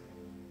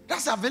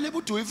 That's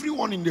available to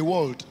everyone in the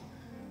world.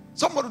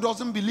 Somebody who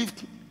doesn't believe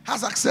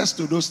has access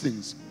to those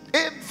things.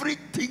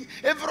 Everything,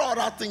 every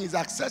other thing is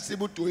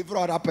accessible to every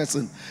other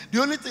person.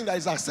 The only thing that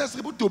is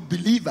accessible to a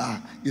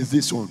believer is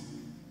this one.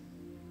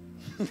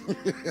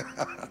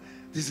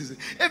 This is it.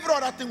 Every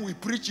other thing we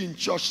preach in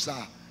church,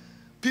 sir,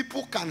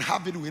 people can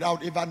have it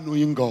without ever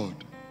knowing God.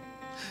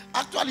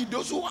 Actually,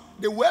 those who are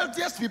the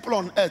wealthiest people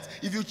on earth,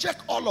 if you check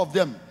all of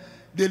them,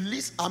 the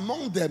list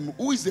among them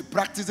who is a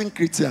practicing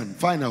Christian,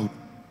 find out.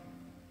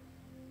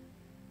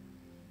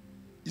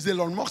 Is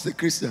Elon Musk a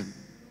Christian?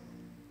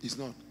 He's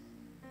not.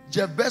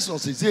 Jeff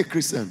Bezos, is he a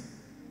Christian?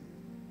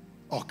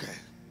 Okay.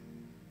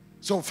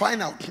 So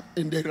find out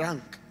in the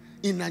rank.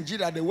 In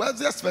Nigeria, the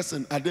wealthiest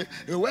person,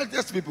 the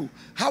wealthiest people,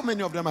 how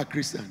many of them are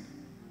Christian?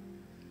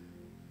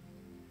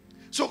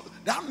 So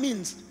that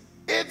means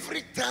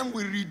every time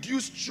we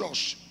reduce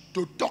church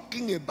to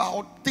talking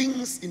about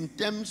things in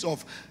terms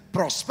of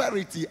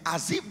prosperity,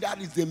 as if that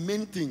is the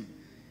main thing,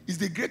 is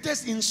the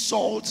greatest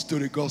insult to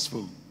the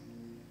gospel.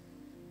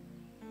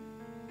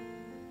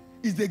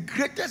 Is the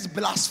greatest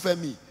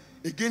blasphemy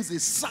against the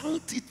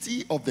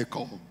sanctity of the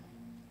call.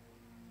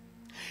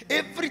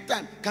 Every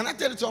time, can I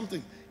tell you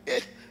something?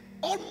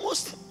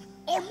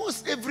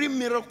 Almost every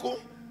miracle,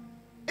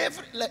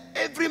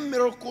 every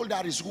miracle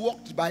that is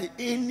worked by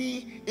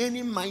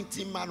any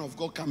mighty man of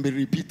God can be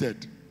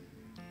repeated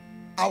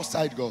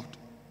outside God.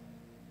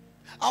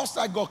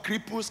 Outside God,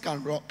 cripples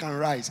can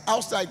rise.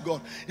 Outside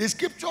God, the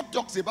scripture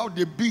talks about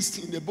the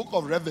beast in the book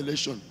of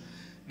Revelation,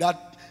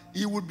 that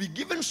he would be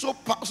given so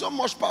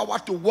much power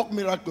to work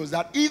miracles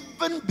that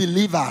even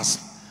believers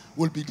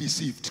will be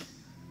deceived.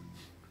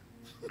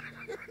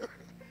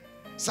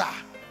 Sir,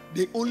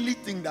 the only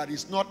thing that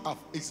is not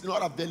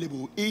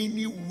available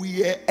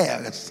anywhere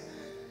else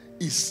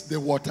is the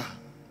water,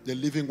 the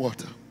living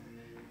water.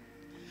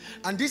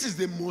 And this is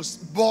the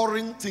most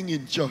boring thing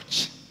in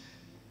church.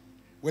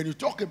 When you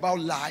talk about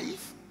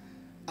life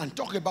and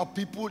talk about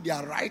people,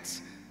 their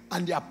rights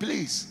and their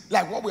place,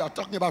 like what we are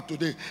talking about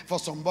today, for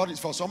some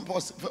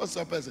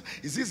person,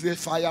 is this the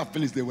fire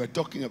place they were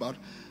talking about?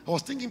 I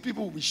was thinking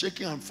people will be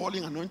shaking and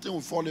falling, anointing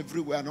will fall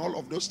everywhere, and all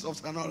of those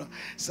stuff and all that.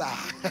 Sir,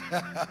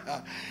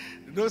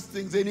 those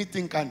things,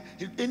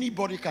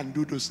 anybody can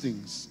do those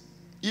things,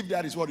 if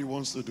that is what he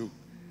wants to do.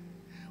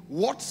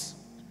 What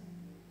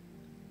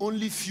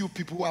only few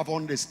people who have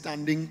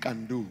understanding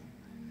can do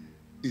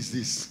is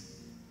this,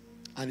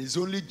 and it's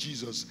only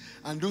Jesus,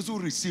 and those who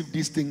receive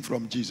this thing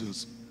from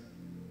Jesus.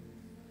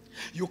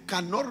 You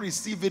cannot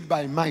receive it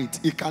by might.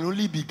 It can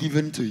only be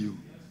given to you.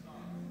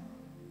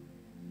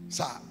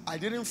 Sir, I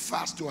didn't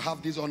fast to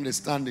have this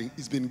understanding.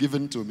 It's been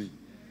given to me.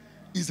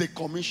 It's a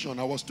commission.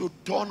 I was to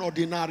turn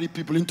ordinary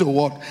people into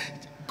what?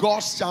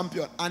 God's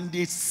champion. And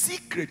the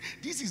secret,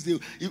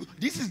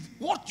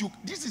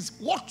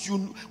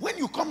 when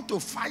you come to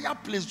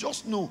fireplace,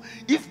 just know,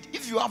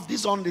 if you have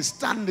this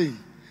understanding,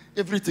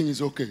 everything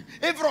is okay.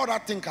 Every other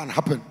thing can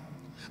happen.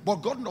 But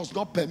God does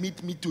not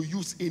permit me to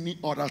use any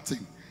other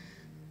thing.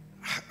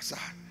 Sir,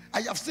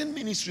 I have seen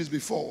ministries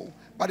before,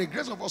 by the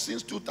grace of God,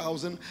 since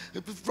 2000,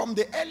 from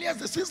the earliest,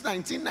 since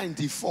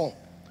 1994,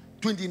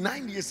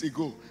 29 years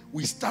ago,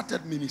 we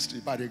started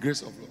ministry by the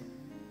grace of God.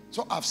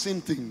 So I've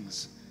seen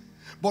things.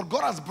 But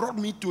God has brought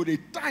me to the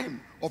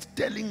time of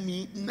telling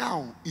me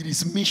now it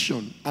is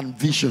mission and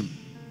vision.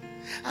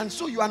 And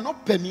so you are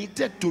not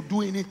permitted to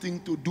do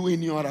anything, to do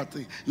any other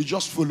thing. You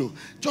just follow.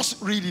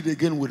 Just read it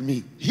again with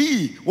me.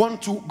 He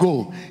want to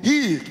go.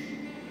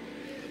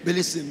 But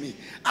listen to me.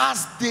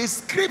 As the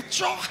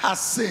scripture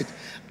has said,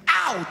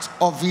 out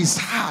of his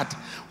heart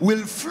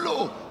will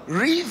flow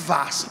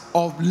rivers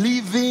of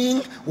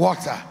living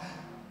water.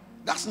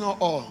 That's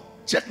not all.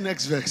 Check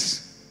next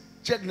verse.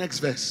 Check next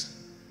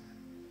verse.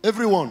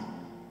 Everyone.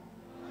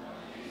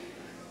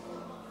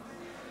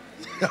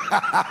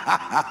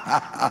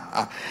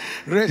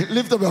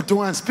 Lift up your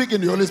tongue and speak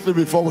in the Holy Spirit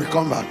before we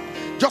come back.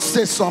 Just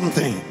say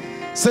something.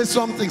 Say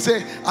something.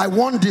 Say, I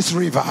want this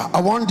river. I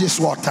want this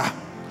water.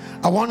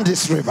 I want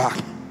this river.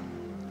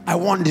 I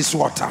want this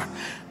water.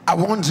 I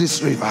want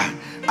this river.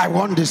 I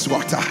want this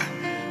water.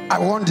 I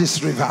want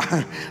this river.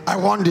 I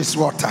want this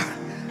water.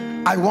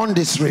 I want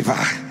this river.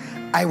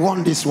 I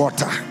want this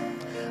water.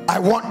 I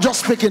want,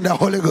 just speak in the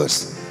Holy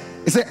Ghost.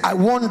 He said, I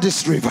want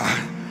this river.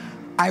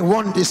 I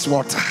want this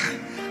water.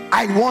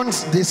 I want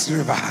this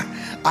river.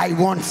 I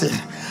want it.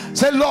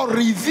 Say, Lord,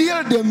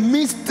 reveal the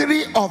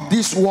mystery of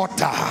this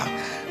water.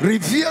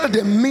 Reveal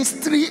the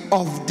mystery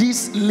of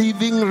this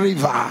living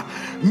river.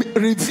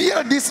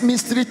 Reveal this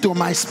mystery to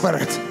my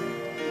spirit.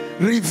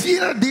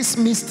 Reveal this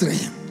mystery.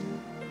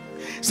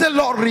 Say,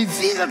 Lord,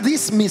 reveal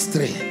this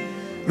mystery.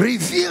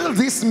 Reveal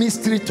this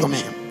mystery to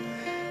me.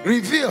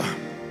 Reveal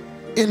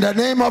in the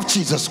name of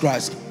Jesus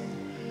Christ.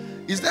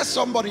 Is there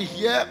somebody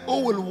here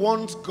who will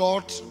want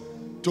God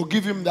to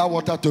give him that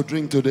water to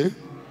drink today?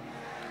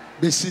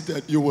 Be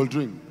seated, you will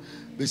drink.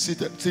 Be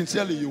seated.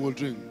 Sincerely, you will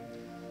drink.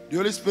 The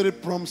Holy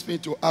Spirit prompts me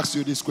to ask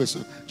you this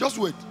question. Just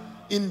wait.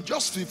 In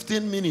just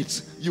 15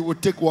 minutes, you will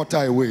take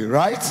water away,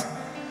 right?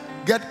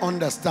 Get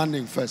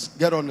understanding first.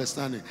 Get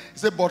understanding. He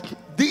said, but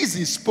this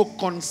is spoke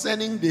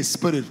concerning the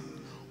Spirit,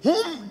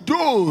 whom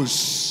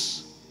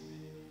those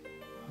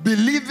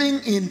believing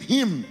in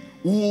him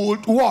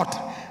would what?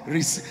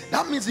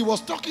 That means he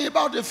was talking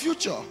about the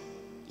future.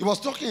 He was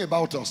talking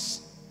about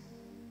us.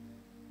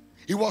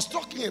 He was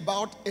talking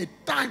about a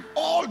time,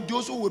 all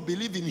those who will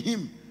believe in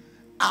him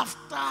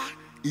after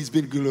he's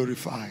been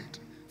glorified.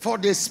 For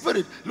the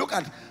Spirit, look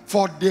at,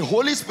 for the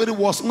Holy Spirit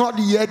was not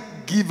yet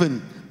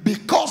given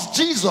because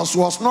Jesus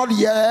was not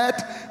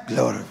yet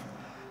glorified.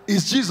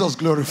 Is Jesus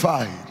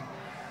glorified?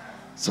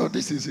 So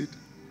this is it.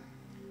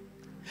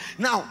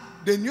 Now,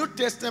 the New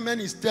Testament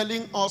is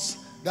telling us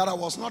that I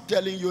was not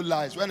telling you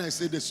lies when I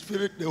say the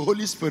Spirit, the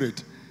Holy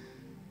Spirit,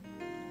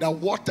 that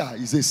water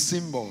is a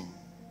symbol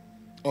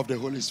of the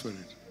Holy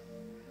Spirit.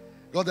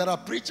 Because there are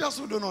preachers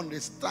who don't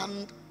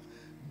understand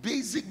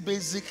basic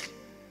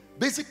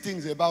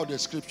things about the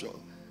scripture.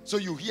 So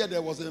you hear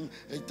there was a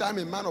time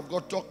a man of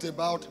God talked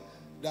about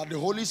that the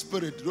Holy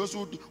Spirit, those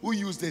who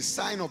use the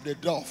sign of the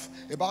dove,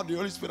 about the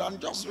Holy Spirit,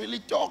 and just really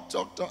talk.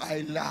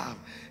 I laugh.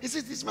 He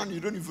says, this man, you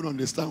don't even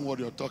understand what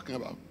you're talking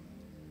about.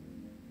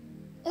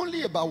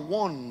 Only about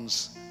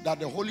once that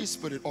the Holy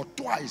Spirit, or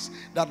twice,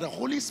 that the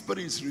Holy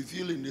Spirit is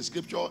revealed in the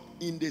scripture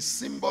in the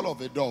symbol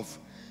of a dove.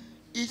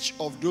 Each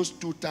of those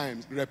 2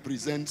 times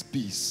represents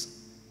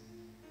peace.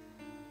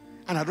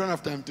 And I don't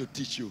have time to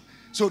teach you.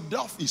 So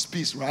dove is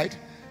peace, right?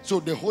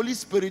 So the Holy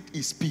Spirit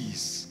is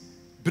peace,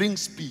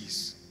 brings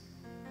peace.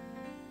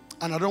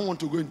 And I don't want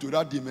to go into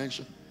that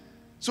dimension.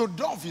 So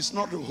dove is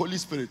not the Holy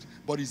Spirit,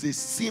 but is a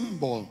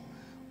symbol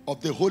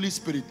of the Holy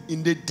Spirit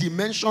in the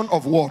dimension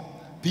of what?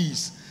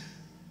 Peace.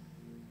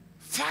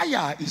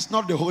 Fire is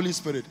not the Holy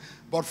Spirit,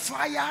 but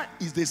fire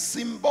is the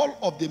symbol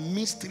of the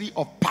mystery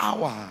of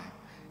power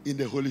in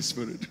the Holy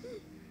Spirit.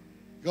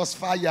 Because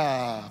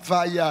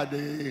fire,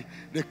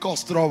 they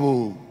cause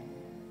trouble.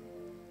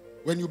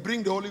 When you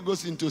bring the Holy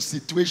Ghost into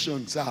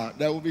situations,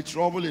 there will be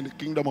trouble in the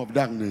kingdom of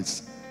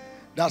darkness.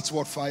 That's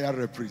what fire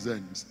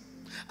represents.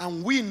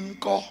 And wind,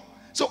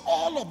 so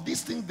all of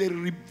these things, they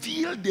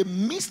reveal the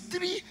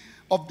mystery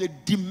of the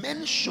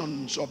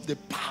dimensions of the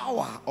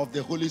power of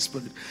the Holy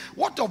Spirit.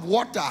 What of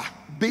water?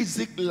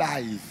 Basic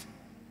life.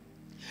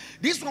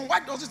 This one, why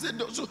does it say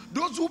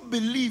those who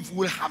believe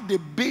will have the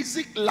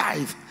basic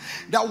life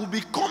that will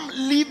become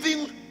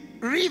living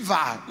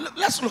river?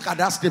 Let's look at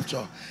that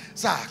scripture.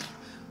 Sir,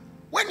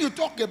 when you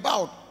talk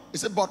about, it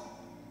said, but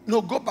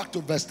no, go back to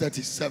verse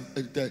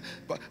 37.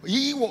 But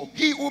he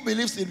who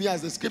believes in me,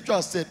 as the scripture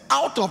has said,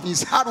 out of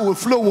his heart will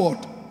flow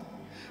what?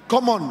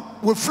 Come on,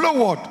 will flow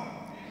what?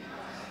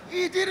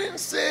 He didn't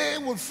say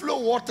will flow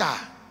water.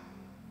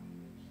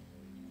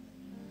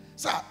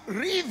 So,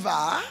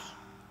 river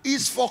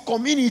is for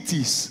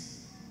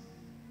communities.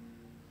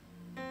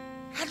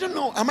 I don't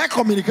know, am I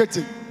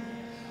communicating?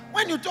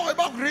 When you talk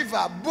about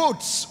river,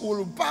 boats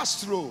will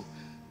pass through.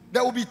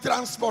 There will be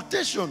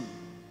transportation.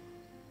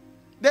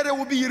 There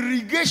will be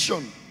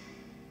irrigation.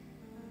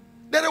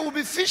 There will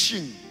be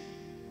fishing.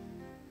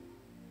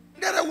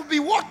 There will be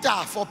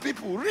water for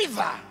people.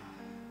 River.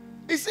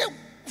 He said,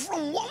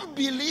 from one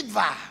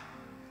believer,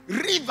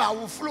 river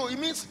will flow. It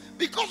means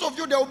because of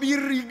you, there will be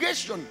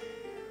irrigation.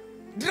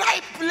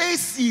 Dry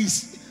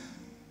places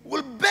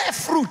will bear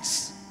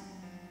fruits.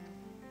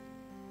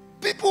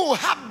 People will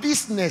have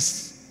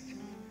business.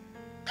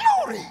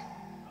 Glory.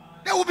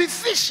 There will be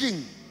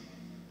fishing.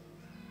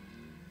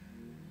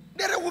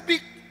 There will be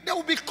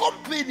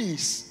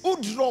companies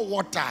who draw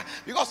water.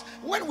 Because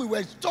when we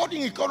were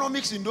studying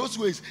economics in those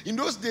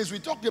days, we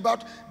talked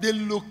about the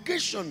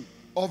location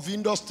of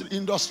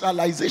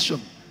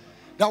industrialization.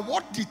 That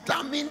what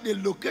determined the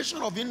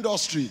location of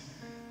industry?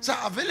 So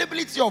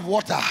availability of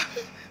water.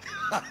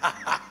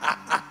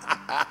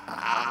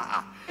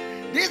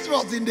 This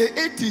was in the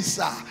 80s,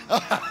 sir.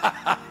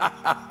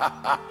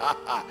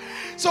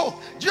 So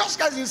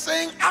just as he's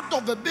saying, out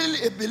of a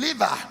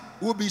believer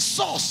will be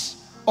source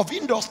of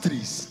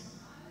industries.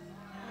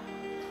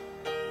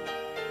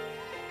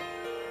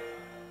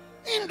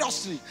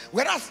 Industry.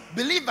 Whereas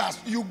believers,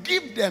 you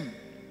give them,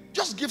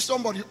 just give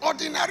somebody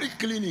ordinary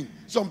cleaning.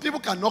 Some people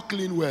cannot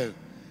clean well.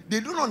 They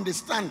don't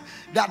understand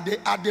that they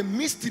are the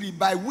mystery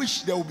by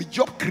which there will be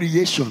job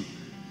creation.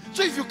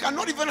 So if you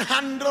cannot even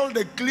handle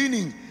the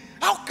cleaning,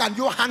 how can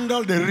you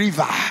handle the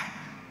river?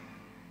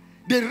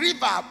 The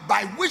river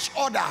by which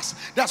others,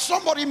 that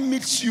somebody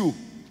meets you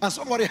and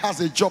somebody has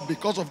a job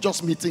because of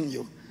just meeting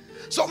you.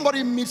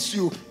 Somebody meets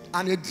you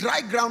and a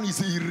dry ground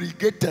is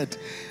irrigated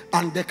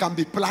and there can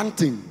be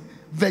planting,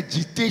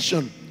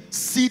 vegetation,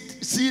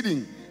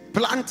 seeding,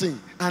 planting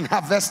and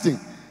harvesting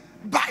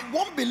by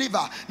one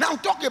believer. Now I'm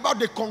talking about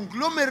the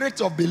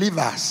conglomerate of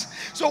believers.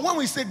 So when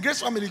we say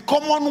Grace Family,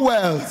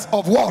 Commonwealth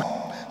of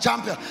what?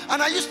 Champion.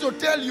 And I used to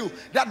tell you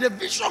that the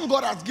vision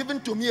God has given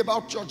to me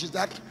about church is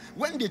that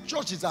when the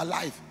church is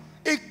alive,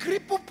 a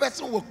crippled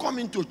person will come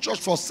into church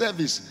for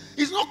service.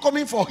 He's not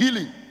coming for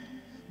healing.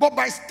 But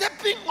by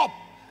stepping up,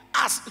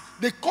 as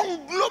the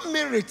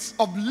conglomerates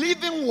of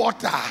living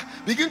water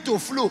begin to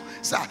flow,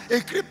 sir, a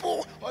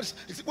cripple,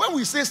 when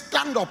we say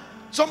stand up,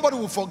 somebody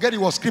will forget he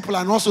was crippled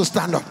and also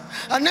stand up.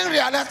 And then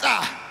realize,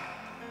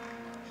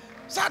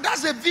 sir,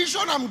 that's a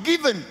vision I'm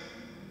given.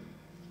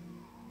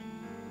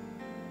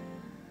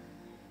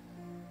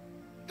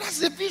 That's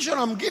the vision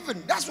I'm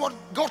given. That's what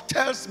God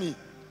tells me.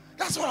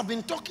 That's what I've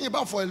been talking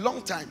about for a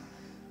long time.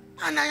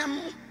 And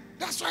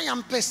that's why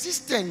I'm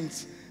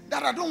persistent.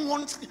 That I don't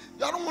want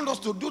us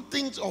to do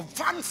things of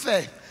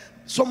fanfare.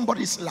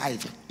 Somebody's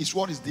life is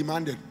what is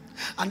demanded.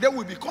 And then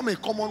we become a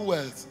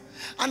Commonwealth.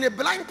 And a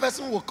blind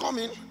person will come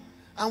in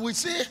and we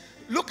say,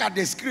 look at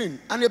the screen.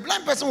 And a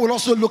blind person will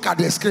also look at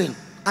the screen.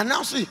 And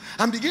now see,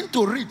 and begin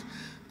to read.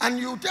 And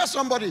you tell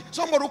somebody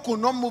who could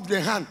not move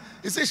their hand,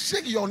 he says,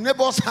 shake your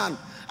neighbor's hand.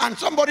 And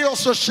somebody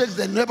also shakes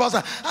the neighbor's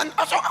hand. And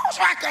also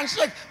I can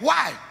shake.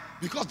 Why?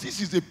 Because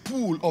this is a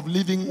pool of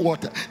living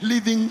water,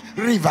 living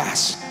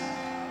rivers.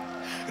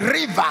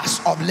 Rivers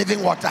of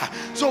living water.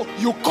 So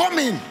you come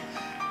in,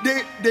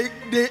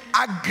 the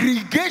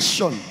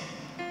aggregation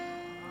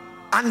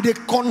and the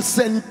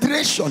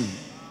concentration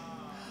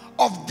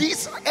of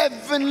this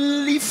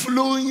heavenly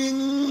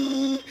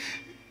flowing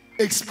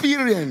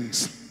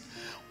experience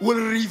will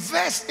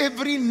reverse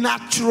every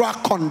natural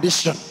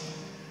condition.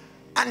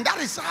 And that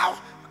is how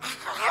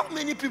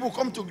many people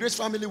come to Grace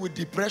Family with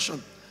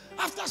depression.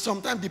 After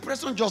some time,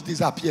 depression just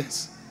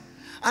disappears.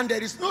 And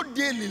there is no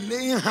daily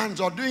laying hands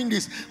or doing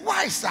this.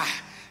 Why, sir?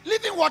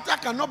 Living water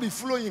cannot be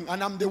flowing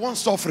and I'm the one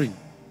suffering.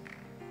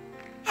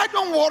 I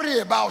don't worry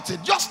about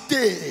it. Just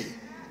stay.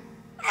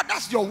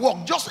 That's your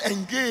work. Just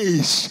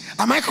engage.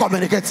 Am I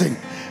communicating?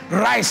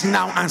 Rise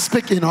now and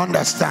speak in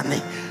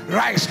understanding.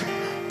 Rise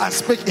and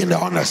speak in the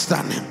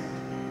understanding.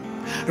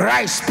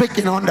 Rise, speak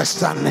in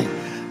understanding.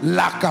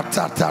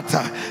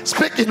 Lakatatata.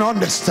 Speak in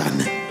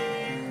understanding.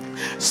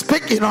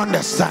 Speak in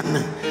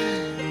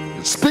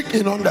understanding. Speak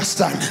in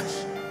understanding.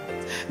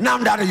 Now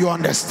that you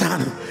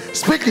understand,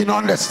 speak in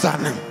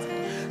understanding.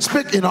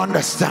 Speak in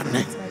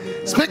understanding.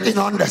 Speak in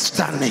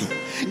understanding.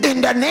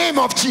 In the name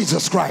of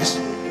Jesus Christ.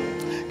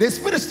 The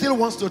Spirit still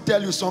wants to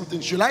tell you something.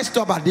 Should I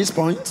stop at this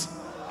point?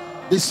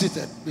 Be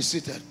seated. Be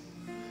seated.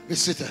 Be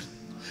seated.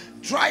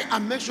 Try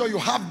and make sure you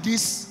have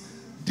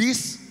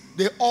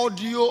the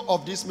audio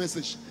of this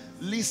message.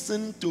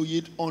 Listen to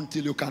it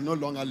until you can no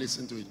longer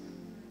listen to it.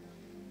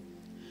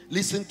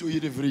 Listen to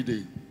it every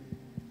day.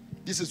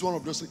 This is one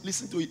of those things.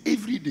 Listen to it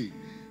every day.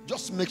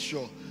 Just make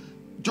sure.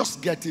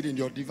 Just get it in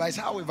your device.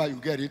 However you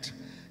get it.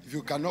 If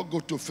you cannot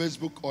go to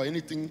Facebook or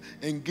anything,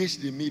 engage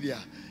the media.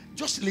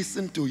 Just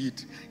listen to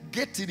it.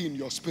 Get it in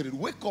your spirit.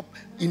 Wake up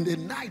in the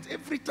night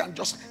every time.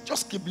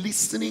 Just keep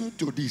listening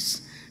to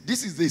this.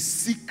 This is the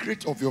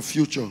secret of your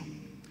future.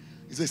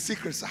 It's a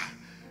secret, sir.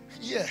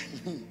 Yeah.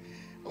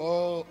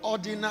 Oh,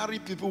 ordinary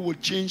people will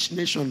change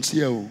nations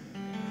here.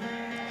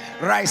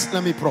 Rise,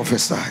 let me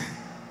prophesy.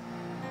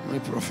 Let me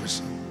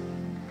prophesy.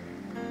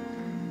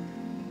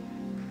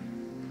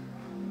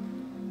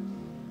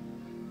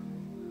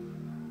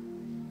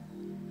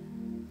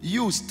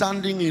 You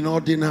standing in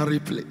ordinary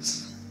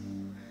place,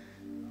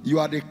 you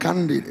are the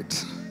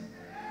candidate.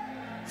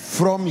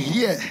 From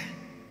here,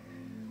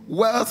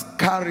 wealth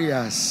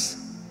carriers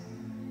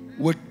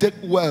will take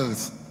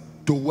wealth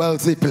to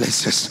wealthy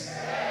places.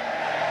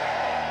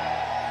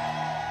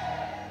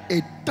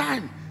 A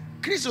time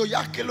Chris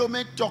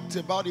Oyakhilome talked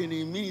about in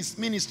his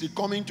ministry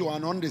coming to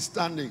an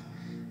understanding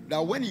that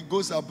when he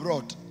goes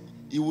abroad,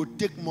 he will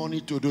take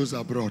money to those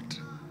abroad.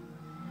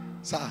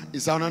 Sir,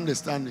 it's an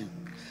understanding.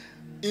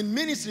 In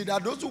ministry, there are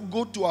those who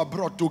go to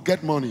abroad to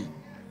get money.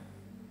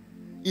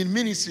 In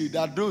ministry,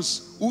 there are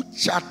those who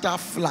charter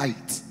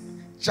flights,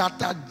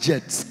 charter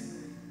jets,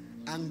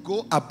 and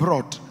go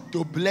abroad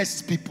to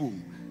bless people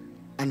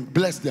and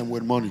bless them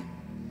with money.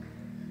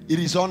 It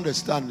is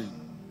understanding.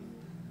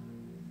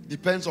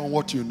 Depends on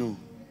what you know.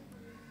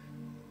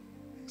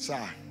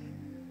 Sir,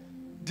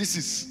 this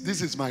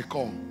is my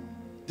call.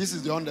 This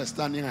is the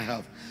understanding I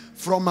have.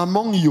 From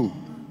among you,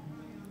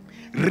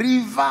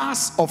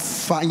 rivers of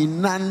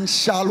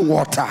financial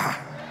water.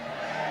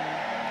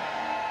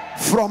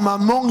 From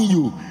among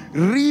you,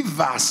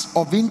 rivers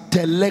of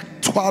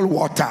intellectual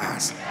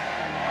waters.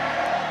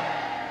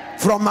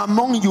 From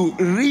among you,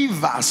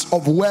 rivers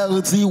of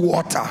wealthy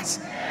waters.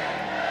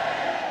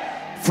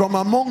 From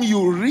among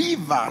you,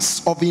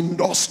 rivers of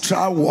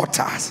industrial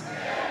waters.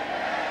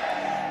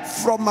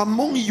 From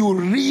among you,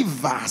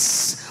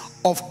 rivers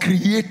of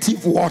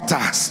creative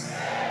waters.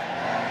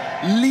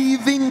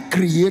 Living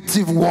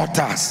creative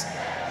waters.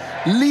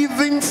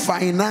 Living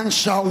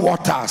financial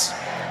waters.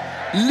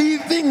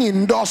 Living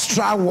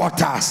industrial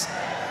waters.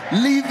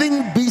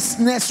 Living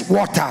business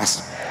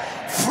waters.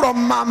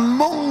 From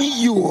among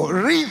you,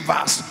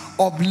 rivers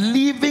of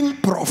living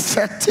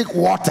prophetic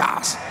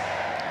waters.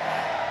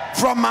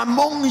 From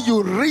among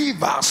you,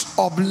 rivers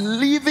of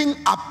living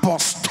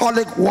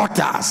apostolic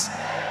waters.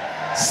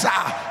 Sir,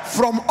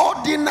 from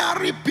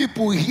ordinary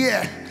people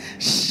here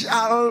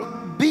shall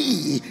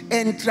be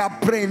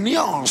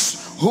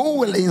entrepreneurs who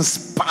will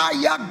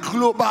inspire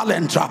global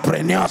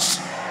entrepreneurs.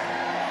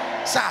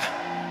 Sir,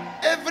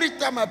 every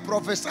time I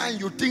prophesy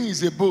and you think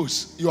it's a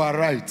boast, you are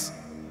right.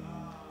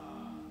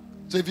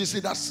 So if you say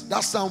that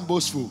sounds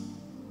boastful,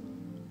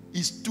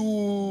 it's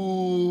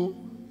too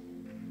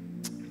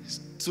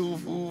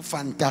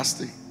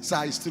fantastic.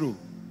 Sir, it's true.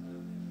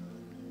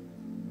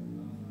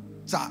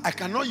 So I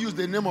cannot use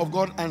the name of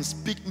God and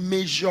speak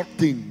measured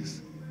things.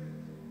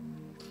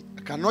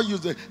 I cannot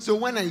use it. So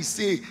when I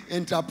say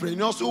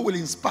entrepreneurs who will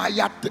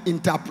inspire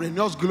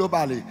entrepreneurs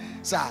globally,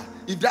 sir,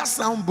 if that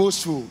sounds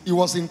boastful, it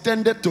was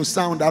intended to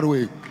sound that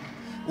way.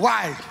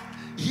 Why?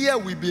 Here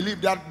we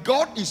believe that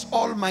God is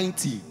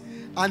almighty,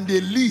 and the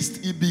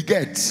least he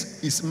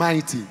begets is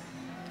mighty.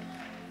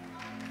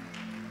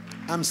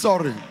 I'm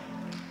sorry.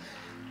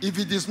 If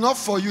it is not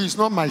for you, it's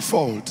not my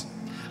fault.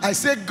 I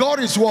say God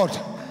is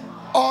what?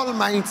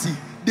 Almighty.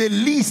 The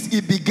least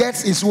he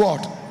begets is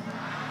what?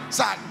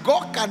 Sir,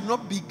 God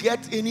cannot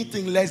beget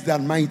anything less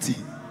than mighty.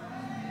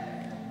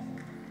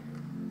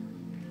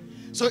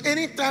 So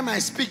anytime I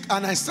speak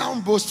and I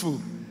sound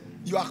boastful,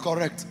 you are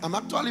correct. I'm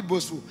actually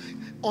boastful.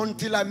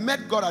 Until I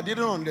met God, I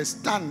didn't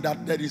understand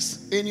that there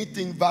is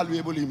anything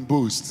valuable in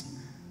boast.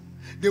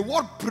 The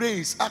word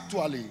praise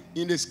actually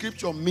in the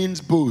scripture means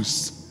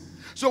boast.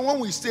 So when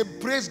we say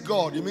praise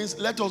God, it means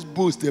let us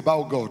boast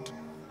about God.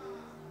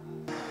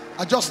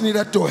 I just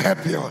needed to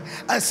help you.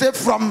 I say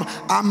from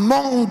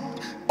among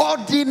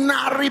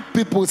ordinary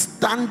people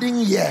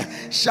standing here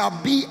shall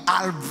be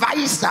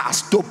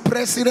advisors to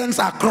presidents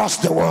across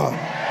the world.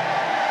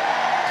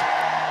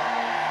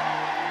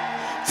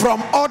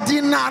 From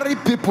ordinary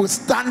people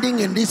standing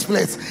in this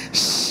place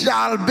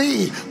shall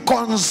be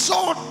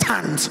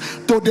consultants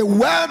to the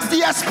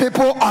wealthiest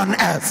people on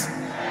earth.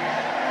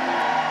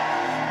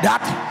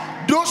 That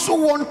those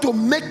who want to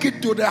make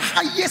it to the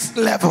highest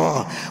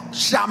level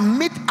shall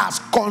meet as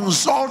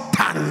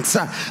consultants.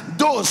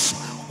 Those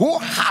who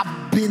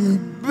have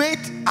been made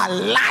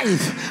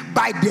alive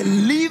by the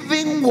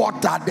living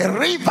water, the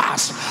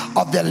rivers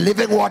of the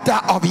living water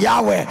of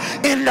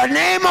Yahweh, in the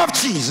name of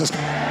Jesus.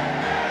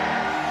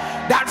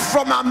 That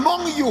from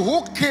among you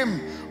who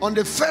came on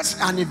the first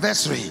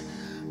anniversary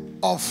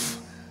of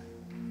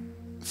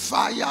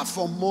Fire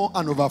for More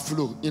and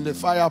Overflow in the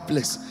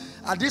fireplace,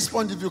 at this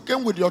point, if you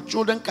came with your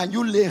children, can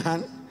you lay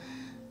hand?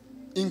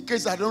 In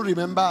case I don't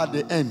remember at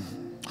the end.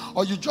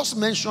 Or you just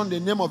mention the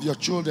name of your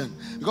children.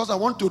 Because I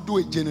want to do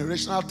a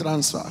generational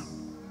transfer.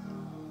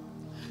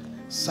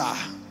 Sir,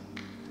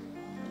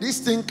 this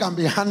thing can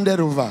be handed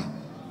over.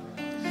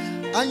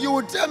 And you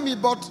will tell me,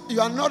 but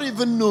you are not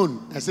even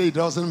known. I say, it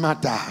doesn't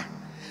matter.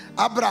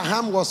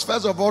 Abraham was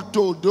first of all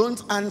told,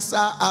 don't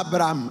answer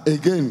Abraham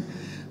again.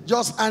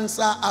 Just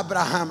answer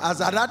Abraham.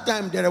 As at that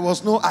time, there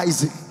was no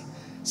Isaac.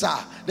 Sir,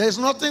 there is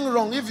nothing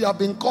wrong if you have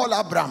been called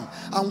Abraham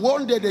and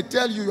one day they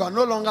tell you you are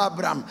no longer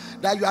Abraham,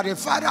 that you are a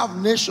father of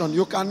nation.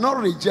 You cannot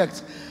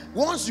reject.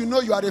 Once you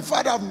know you are a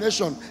father of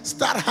nation,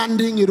 start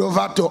handing it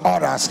over to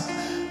others.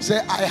 Say,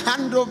 I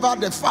hand over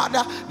the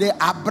father, the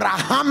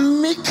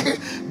Abrahamic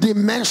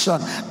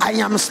dimension. I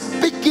am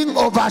speaking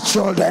over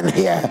children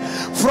here.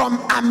 From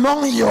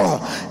among you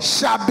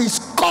shall be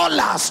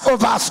scholars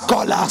over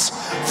scholars.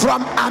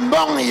 From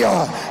among you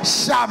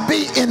shall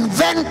be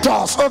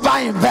inventors over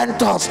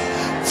inventors.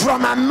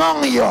 From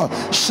among you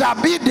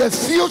shall be the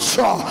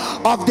future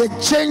of the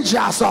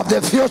changers of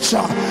the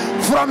future.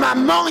 From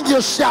among you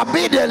shall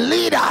be the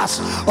leaders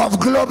of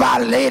global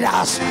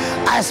leaders.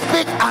 I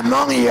speak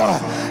among you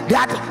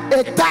that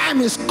a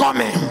time is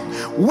coming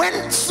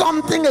when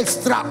something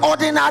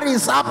extraordinary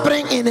is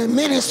happening in a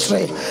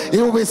ministry.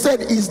 It will be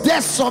said, is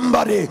there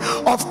somebody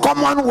of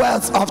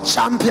Commonwealth of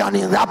champion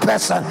in that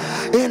person,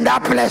 in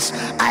that place?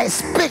 I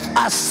speak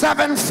as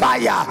seven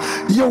fire.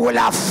 You will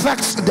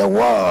affect the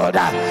world.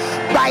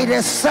 By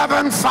the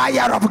seven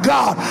fire of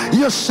God,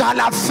 you shall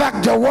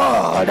affect the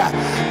world.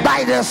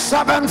 By the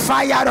seven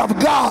fire of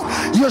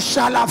God, you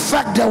shall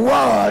affect the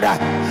world.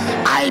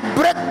 I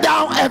break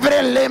down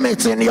every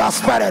limit in your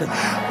spirit.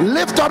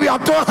 Lift up your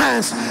two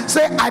hands.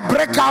 Say, I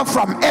break out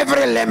from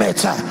every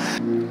limit.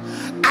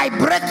 I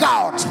break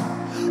out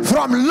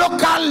from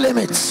local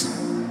limits.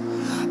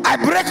 I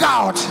break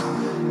out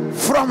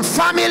from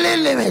family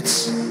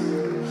limits.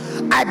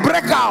 I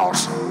break out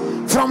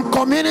from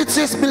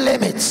communities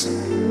limits.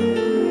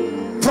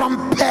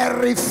 From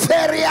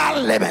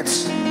peripheral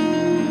limits.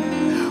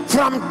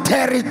 From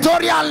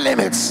territorial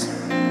limits.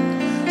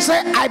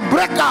 Say, I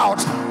break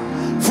out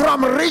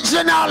from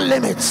regional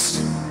limits.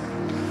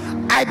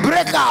 I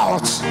break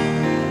out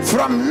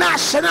from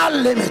national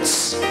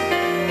limits.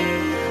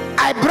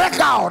 I break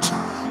out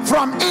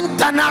from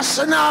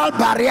international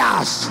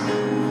barriers.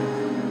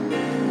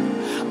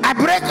 I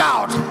break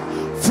out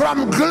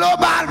from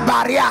global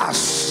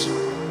barriers.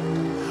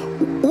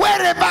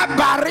 Wherever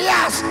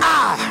barriers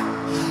are,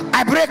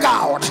 I break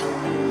out.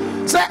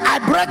 Say, I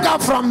break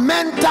out from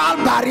mental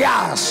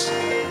barriers.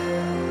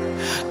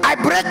 I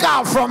break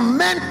out from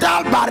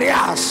mental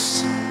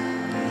barriers.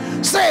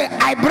 Say,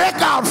 I break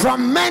out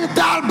from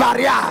mental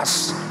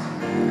barriers.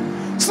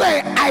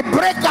 Say, I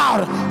break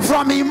out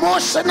from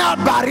emotional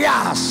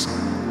barriers.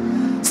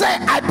 Say,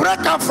 I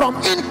break out from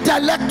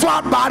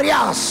intellectual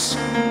barriers.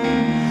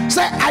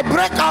 Say, I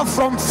break out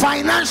from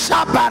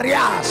financial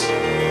barriers.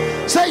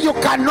 Say, you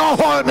cannot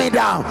hold me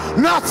down.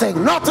 Nothing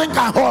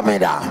can hold me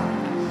down.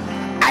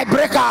 I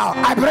break out,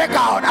 I break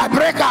out, I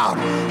break out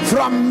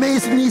from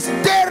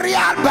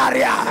ministerial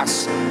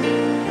barriers.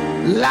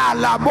 La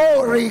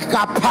labori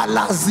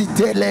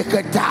kapalazite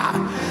leketa.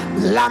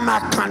 Lama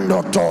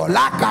kandoto.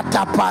 La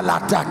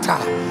katapalatata.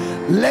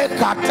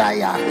 Lekata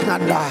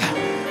yakanda.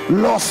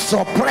 Lo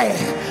sopre.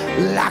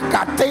 La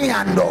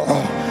kateando.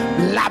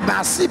 La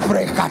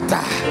masipre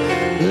kata.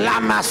 La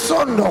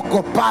masondo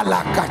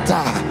kopala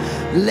kata.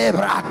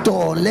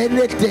 Lebrato.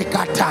 Lenete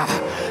kata.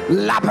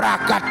 Labra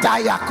kata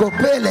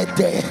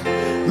yakopelete.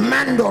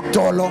 Mando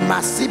tolo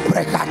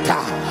masipre kata.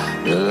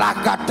 La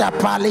kata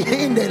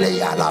palihindele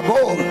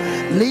yalabo.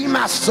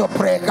 Lima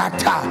sopre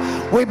kata.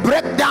 We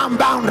break down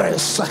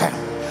boundaries.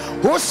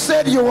 Who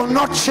said you will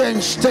not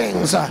change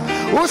things?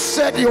 Who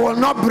said you will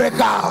not break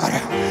out?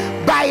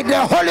 By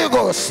the Holy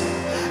Ghost,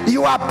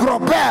 you are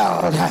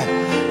propelled.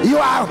 You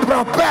are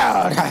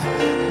propelled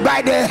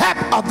by the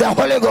help of the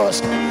Holy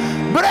Ghost.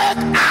 Break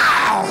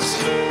out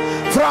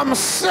from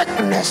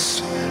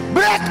sickness.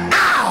 Break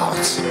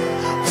out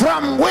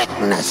from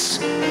weakness.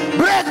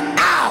 Break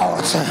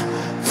out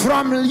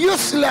from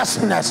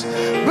uselessness.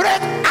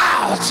 Break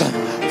out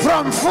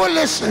from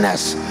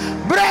foolishness.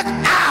 Break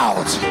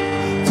out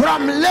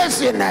from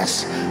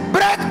laziness.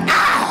 Break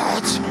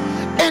out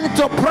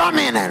into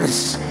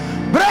prominence.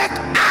 Break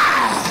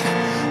out.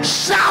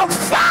 Shout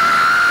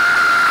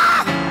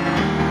fire.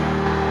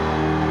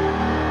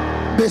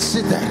 Be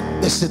seated.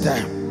 Be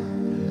seated.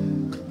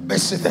 Be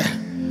seated.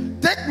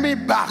 Take me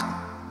back.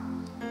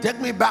 Take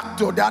me back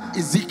to that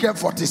Ezekiel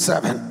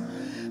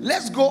 47.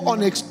 Let's go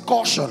on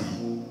excursion.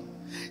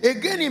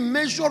 Again, he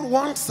measured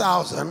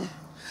 1,000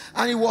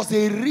 and it was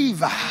a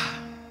river.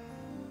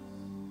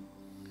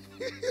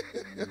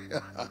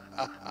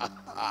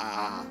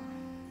 A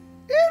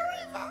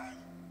river.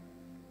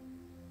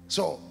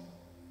 So,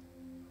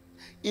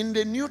 in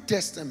the New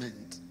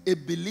Testament, a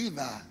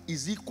believer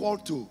is equal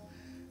to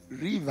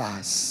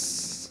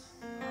rivers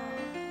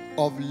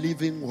of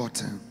living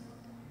water.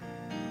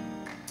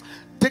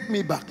 Take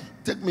me back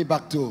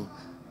to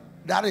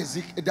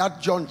that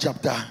John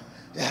chapter,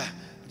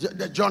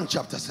 the John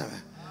chapter 7.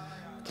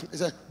 He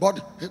said, but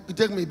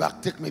take me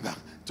back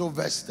to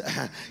verse.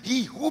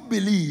 He who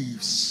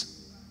believes.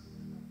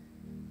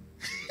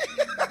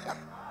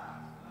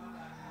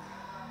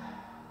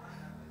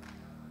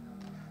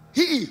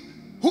 He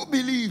who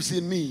believes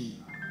in me,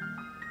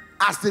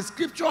 as the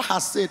scripture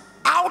has said,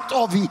 out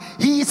of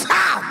his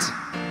heart,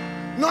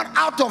 not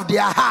out of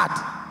their heart.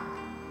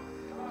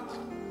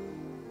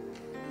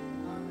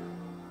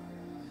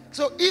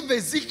 So if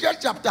Ezekiel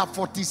chapter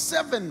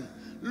 47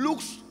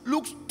 looks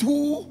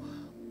too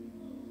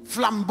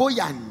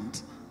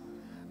flamboyant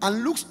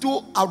and looks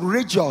too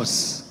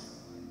outrageous,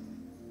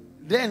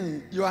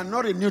 then you are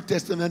not a New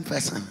Testament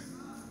person.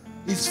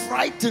 It's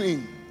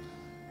frightening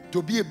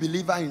to be a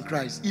believer in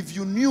Christ. If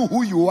you knew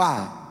who you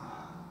are,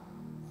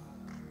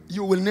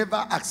 you will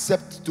never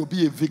accept to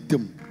be a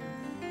victim.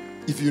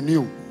 If you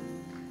knew,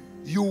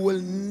 you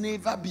will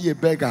never be a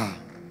beggar.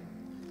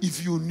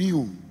 If you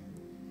knew,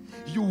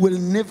 you will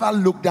never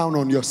look down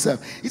on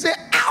yourself. He said,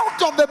 out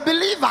of the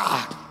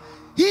believer,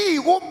 he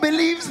who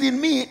believes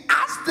in me,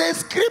 as the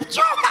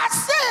scripture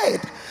has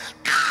said,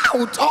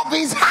 out of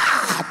his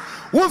heart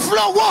will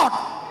flow what?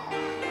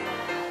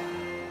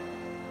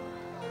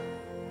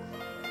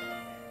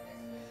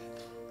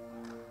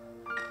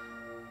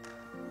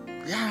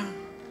 Yeah.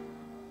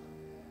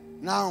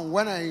 Now,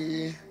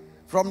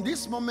 from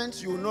this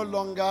moment, you will no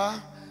longer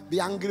be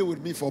angry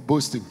with me for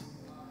boasting,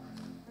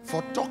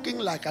 for talking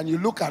like, and you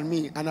look at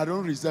me and I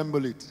don't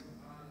resemble it.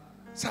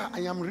 Sir, I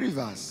am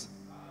rivers.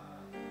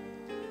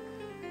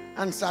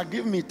 And sir,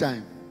 give me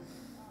time.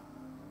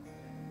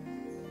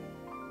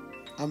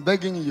 I'm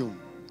begging you.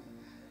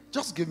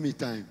 Just give me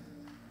time.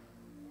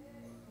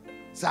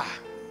 Sir,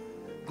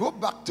 go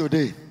back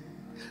today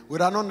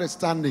with an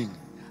understanding.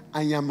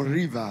 I am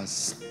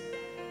rivers.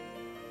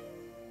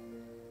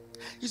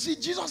 You see,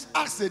 Jesus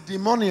asked a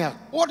demoniac,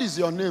 what is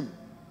your name?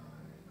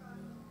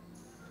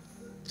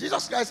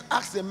 Jesus Christ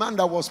asked a man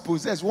that was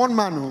possessed, one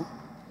man who,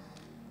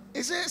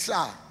 he said,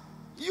 sir,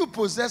 you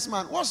possessed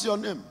man, what's your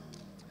name?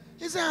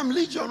 He said, I'm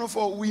Legion,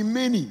 for we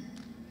many.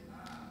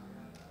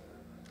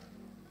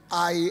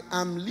 I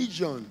am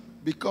Legion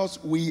because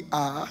we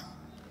are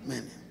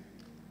many.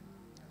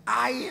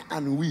 I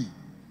and we.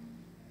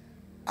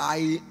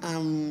 I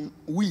am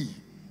we.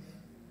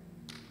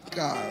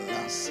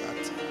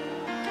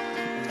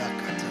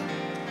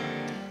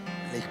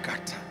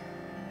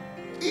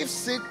 If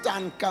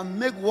Satan can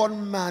make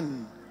one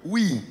man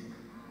we,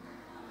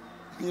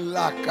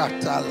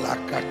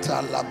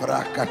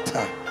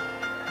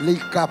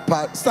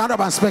 stand up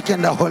and speak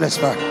in the Holy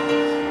Spirit.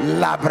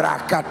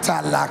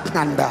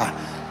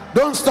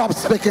 Don't stop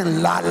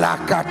speaking. La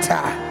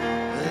lakata,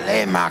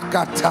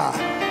 lemakata,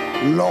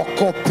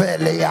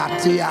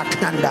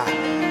 lokopeleatiakanda.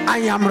 I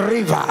am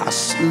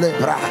rivers,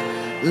 lebra,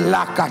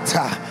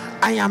 lakata.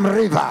 I am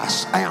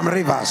rivers. I am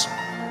rivers.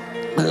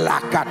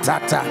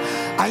 Lakatata.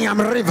 I am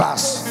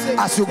rivers.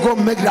 As you go,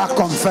 make that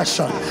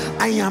confession.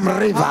 I am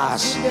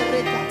rivers.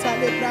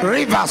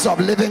 Rivers of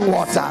living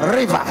water.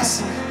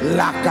 Rivers.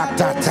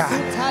 Lakatata.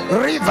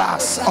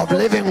 Rivers of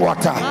living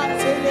water.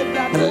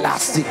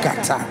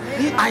 Lastikata.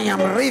 I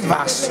am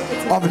rivers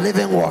of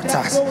living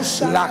waters.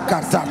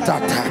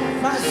 Lakatata.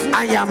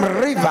 I am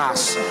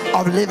rivers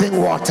of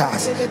living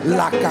waters.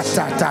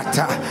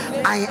 Lakatata.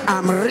 I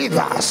am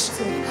rivers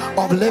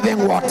of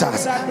living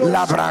waters.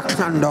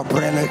 Labrakando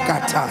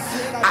prelekata.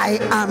 I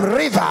am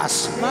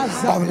rivers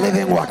of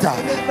living water.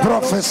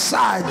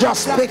 Prophesy.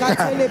 Just speak.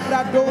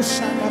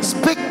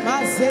 Speak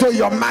to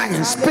your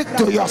mind. Speak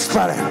to your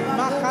spirit.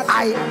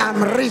 I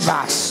am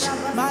rivers.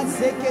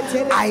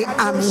 I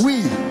am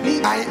we.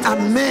 I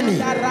am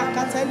many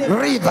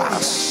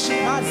rivers.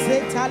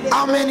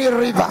 How many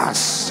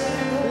rivers?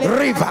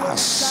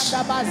 Rivers.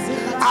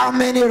 How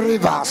many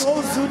rivers?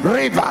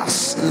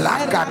 Rivers.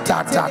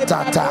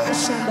 Lakatatata.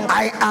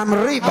 I am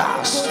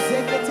rivers.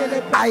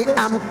 I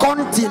am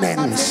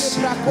continents.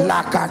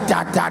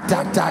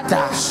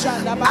 Lakatatata.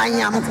 I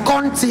am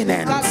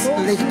continents.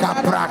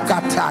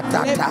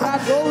 Likaprakatata.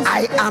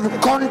 I am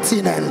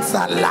continents.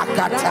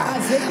 Lakata.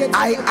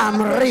 I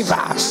am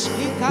rivers.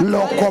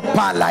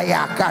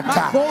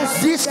 Lokopalayakata.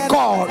 This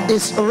call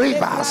is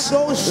rivers.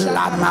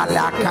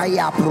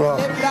 Lamalakaya bro.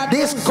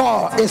 This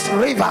call is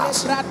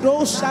rivers.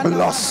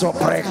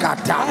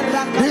 Losoprekata.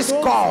 This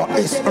call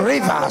is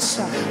rivers.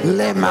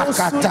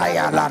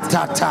 Lemakataya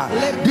latata.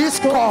 This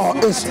call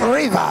is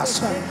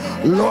rivers.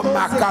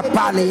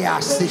 Lomakapalia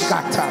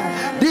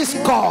sikata. This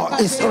call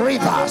is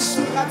rivers.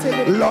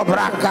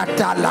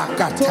 Lobrakata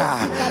lakata.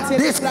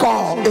 This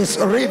call is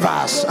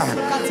rivers.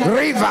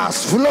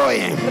 Rivers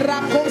flowing.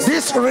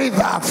 This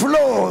river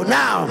flow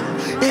now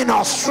in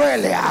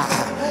Australia,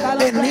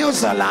 in New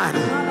Zealand,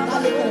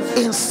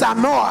 in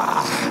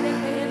Samoa,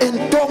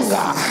 in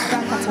Tonga,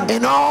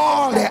 in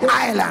all the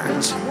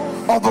islands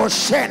of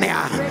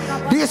Oceania.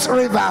 This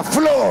river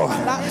flow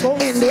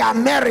in the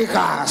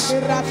Americas,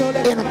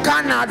 in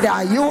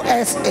Canada,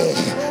 USA,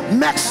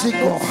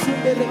 Mexico,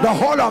 the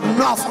whole of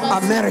North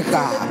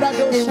America,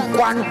 in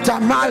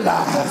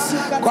Guatemala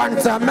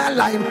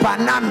in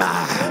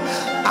Panama,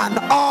 and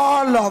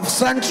all of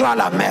Central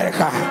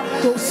America.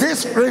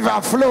 This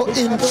river flow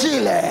in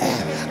Chile,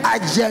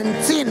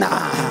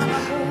 Argentina,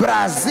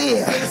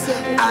 Brazil,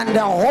 and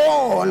the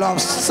whole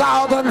of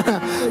Southern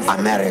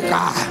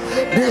America.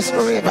 This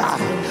river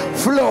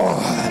flow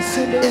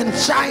in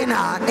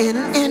China, in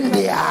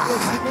India,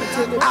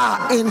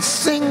 in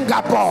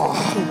Singapore,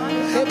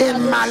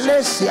 in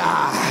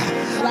Malaysia,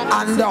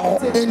 and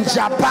in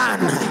Japan,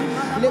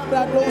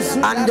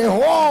 and the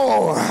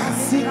whole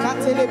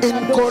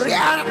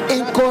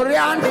in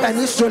Korean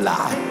Peninsula,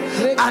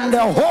 and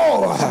the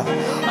whole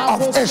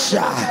of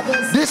Asia.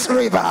 This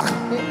river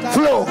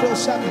flow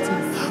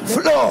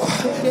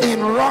in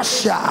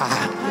Russia,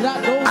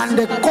 and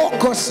the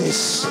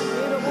Caucasus,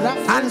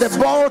 and the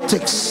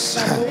Baltics,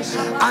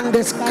 and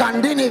the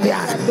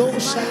Scandinavian,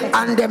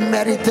 and the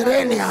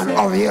Mediterranean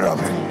of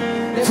Europe.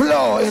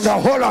 Flow in the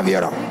whole of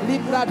Europe.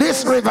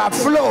 This river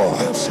flow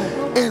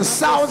in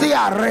Saudi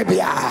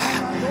Arabia,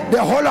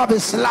 the whole of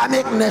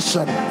Islamic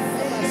nation,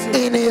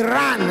 in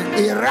Iran,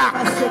 Iraq,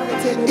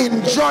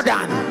 in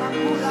Jordan,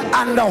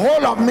 and the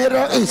whole of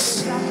Middle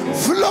East.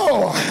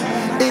 Flow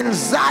in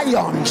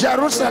Zion,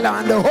 Jerusalem,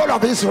 and the whole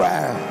of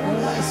Israel.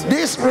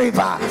 This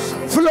river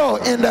flow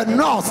in the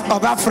north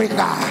of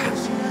Africa,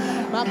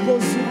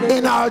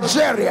 in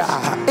Algeria,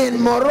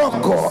 in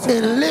Morocco,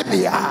 in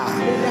Libya.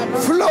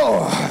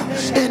 Flow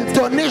in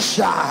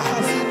Tunisia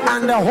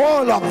and the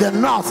whole of the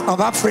north of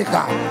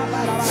Africa.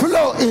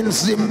 Flow in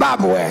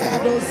Zimbabwe,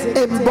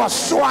 in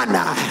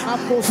Botswana.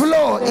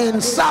 Flow in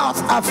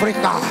South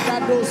Africa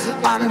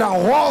and the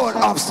whole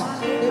of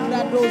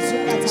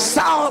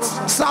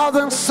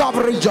southern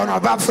sub-region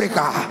of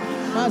Africa.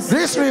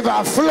 This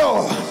river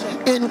flow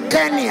in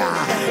Kenya,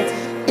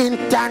 in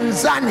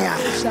Tanzania,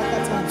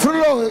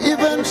 flow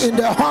even in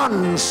the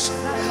horns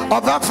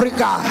of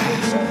Africa,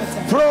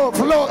 flow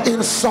in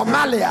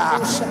Somalia,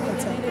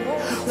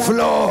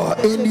 flow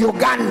in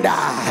Uganda,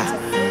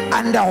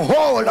 and the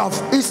whole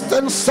of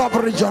eastern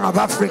sub-region of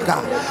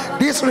Africa.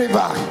 This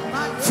river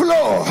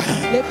flow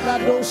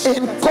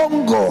in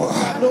Congo,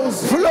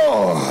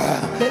 flow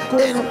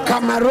in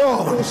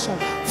Cameroon,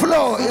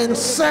 flow in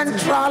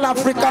Central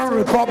African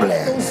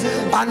Republic,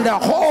 and the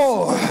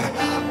whole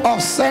of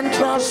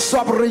central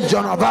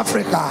sub-region of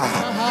Africa.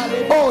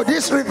 Oh,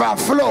 this river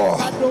flow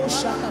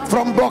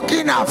from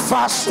Burkina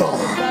Faso,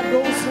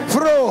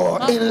 flow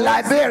in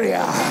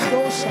Liberia,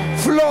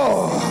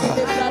 flow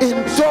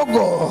in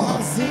Togo,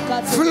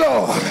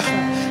 flow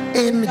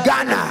in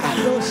Ghana,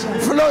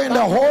 flow in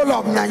the whole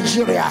of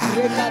Nigeria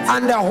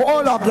and the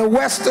whole of the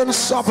western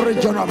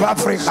sub-region of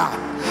Africa.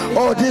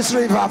 Oh, this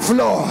river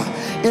flow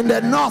in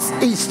the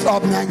northeast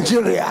of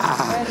Nigeria,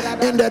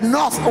 in the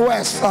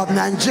northwest of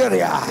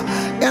Nigeria,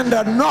 in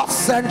the north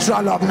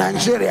central of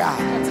Nigeria.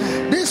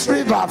 this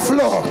river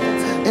flow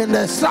in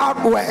the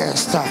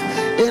southwest,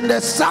 in the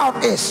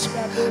southeast.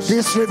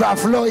 This river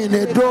flow in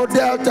the Do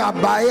Delta,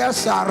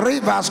 Bayelsa,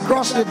 Rivers,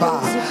 Cross River,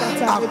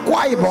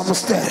 Akwa Ibom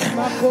State,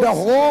 the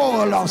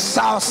whole of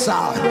South.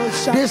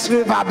 This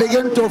river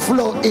begin to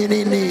flow in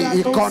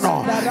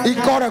Ikono.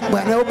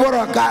 When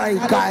Oborokara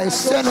Ikai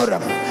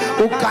Senodem,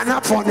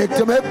 Ukana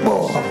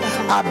Fonetemebo,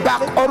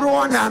 Abak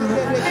Oruanam,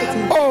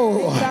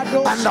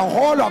 and the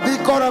whole of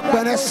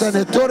Ikono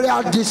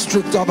senatorial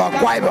district of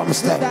Akwa Ibom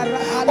State.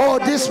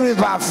 This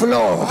river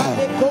flow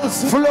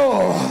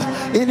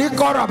in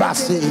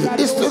Ikorobasi,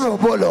 Eastern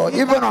Obolo,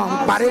 even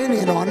on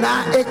Marini,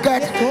 na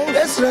Eket,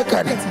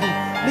 Esreket.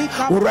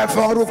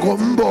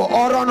 Ureforukumbo,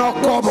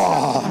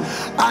 Oronokobo,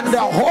 and the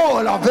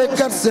whole of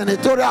Eket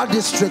senatorial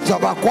district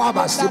of Akwa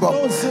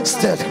Ibom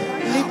State.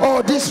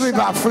 This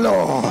river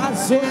flow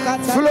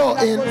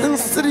in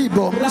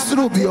Nsribo,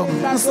 Nsrubium,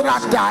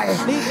 Nsratai,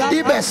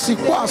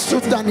 Ibesikwa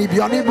Sutani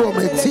Bionibo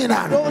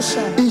Metinan,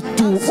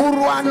 Itu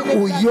Uruan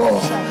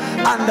Uyo,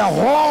 and the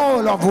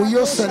whole of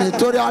Uyo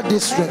senatorial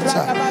district.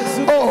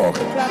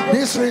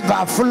 This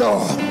river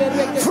flow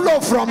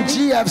from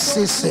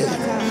GFCC,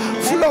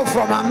 flow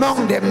from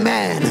among the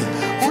men,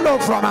 flow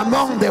from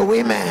among the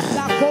women,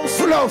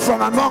 flow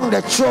from among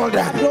the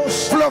children,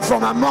 flow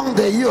from among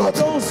the youth,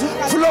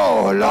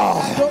 flow,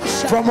 Lord,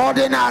 from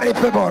ordinary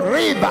people.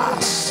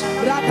 Rivers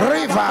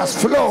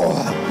flow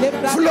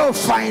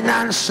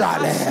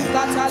financially,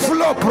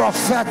 flow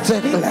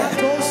prophetically,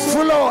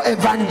 flow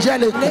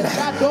evangelically,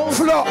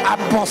 flow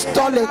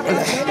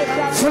apostolically,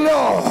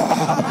 flow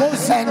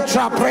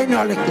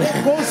entrepreneurially,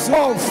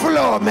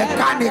 flow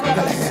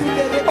mechanically,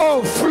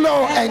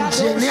 flow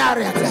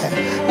engineeringly,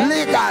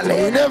 legally,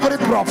 in every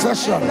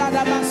profession.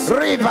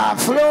 River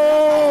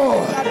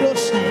flow.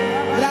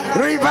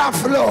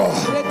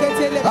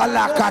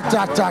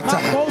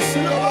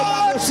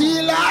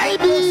 Till I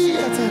be.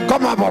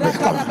 Come on, Bobby,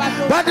 come on.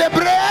 But the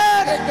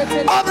bread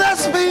of the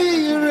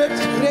Spirit,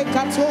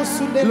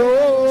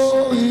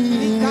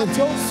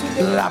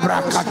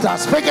 Labrakata,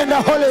 speak in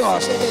the Holy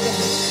Ghost.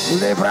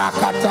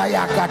 Lebrakata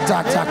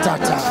yakata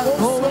tatata,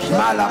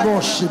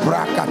 Malaboshi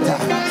brakata,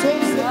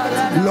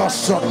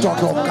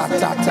 Losototo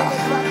katata,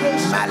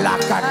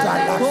 Malakata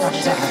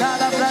lakata,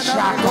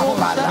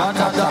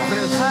 Shakabalakata,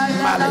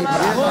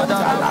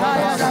 Malibrakata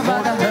lakata,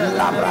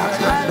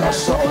 Labrakata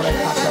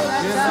sobrekata.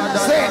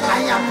 Say,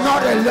 I am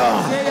not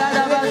alone.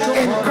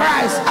 In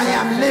Christ, I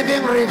am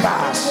living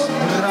rivers.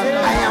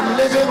 I am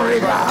living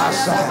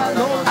rivers.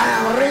 I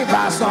am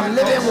rivers of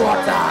living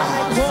water.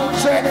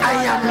 Say,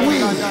 I am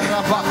we.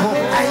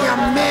 I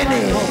am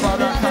many.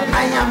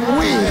 I am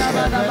we.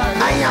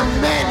 I am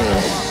many.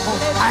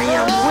 I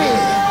am we.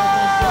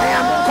 I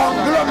am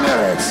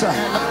conglomerates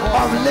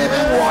of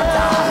living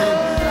water.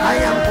 I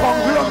am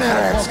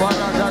conglomerates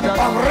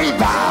of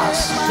rivers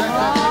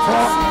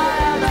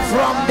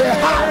from the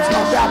heart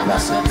of that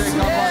person.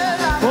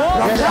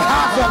 From the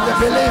heart of the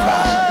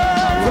believer,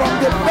 from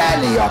the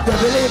belly of the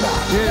believer,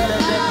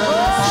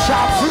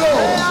 shall flow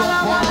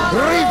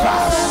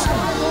rivers,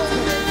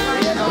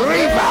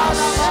 rivers,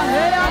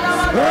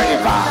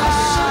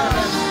 rivers,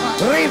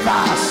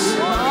 rivers,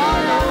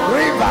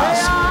 rivers,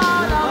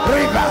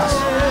 rivers,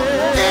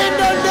 in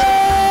the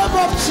name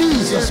of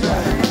Jesus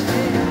Christ.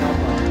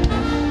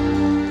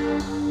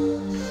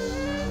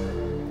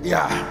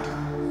 Yeah.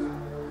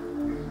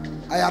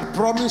 I had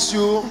promised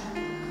you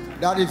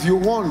that if you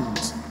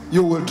want,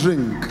 you will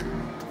drink.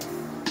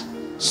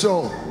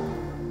 So,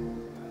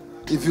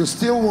 if you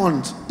still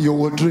want, you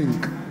will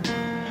drink.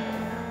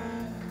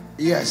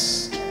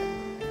 Yes.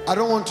 I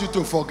don't want you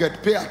to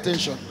forget. Pay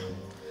attention.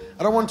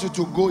 I don't want you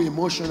to go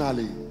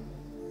emotionally.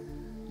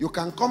 You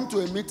can come to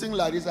a meeting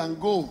like this and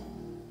go.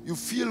 You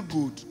feel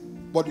good,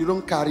 but you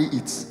don't carry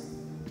it.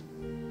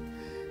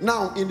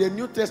 Now, in the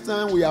New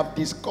Testament, we have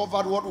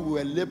discovered what we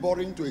were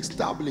laboring to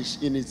establish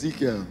in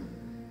Ezekiel.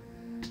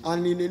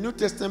 And in the New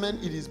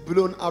Testament, it is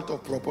blown out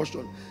of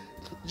proportion.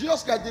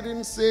 Jesus Christ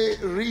didn't say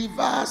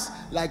rivers,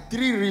 like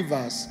 3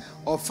 rivers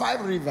or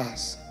 5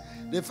 rivers.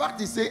 The fact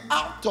is, say,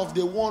 out of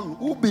the one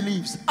who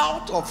believes,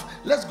 out of,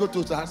 let's go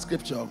to that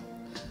scripture.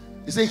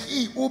 He said,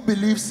 he who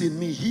believes in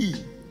me, he,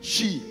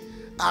 she,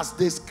 as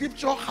the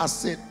scripture has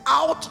said,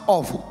 out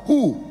of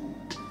who?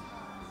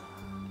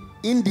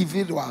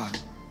 Individual.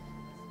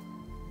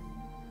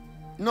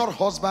 Not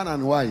husband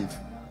and wife.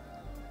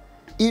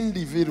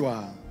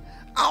 Individual.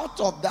 Out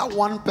of that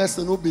one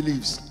person who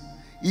believes,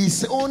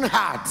 his own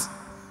heart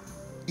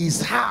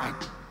is hard.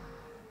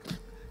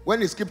 When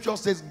the scripture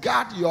says,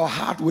 guard your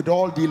heart with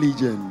all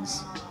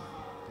diligence,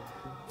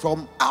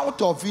 from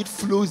out of it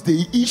flows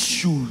the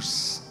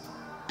issues.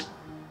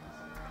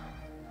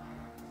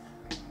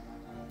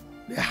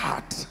 The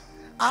heart.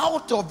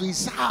 Out of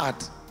his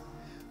heart.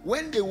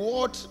 When the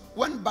word,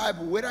 when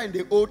Bible, whether in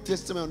the Old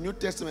Testament or New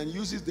Testament,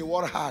 uses the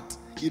word heart,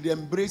 it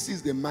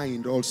embraces the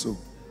mind also.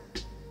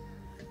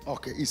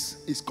 Okay,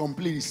 it's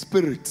complete, it's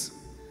spirit.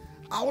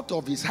 Out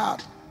of his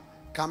heart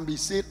can be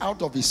said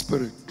out of his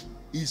spirit.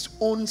 His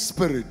own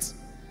spirit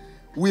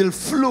will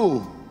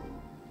flow.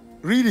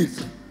 Read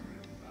it.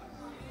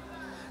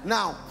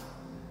 Now,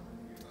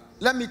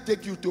 let me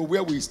take you to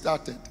where we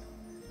started.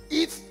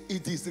 If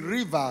it is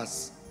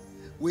rivers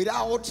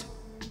without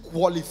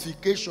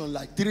qualification,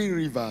 like 3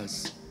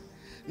 rivers,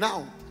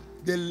 now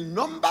the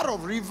number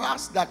of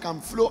rivers that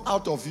can flow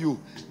out of you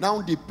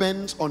now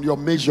depends on your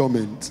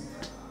measurement.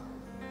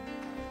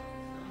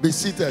 Be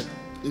seated.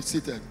 Be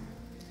seated.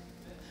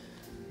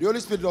 The Holy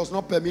Spirit does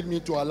not permit me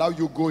to allow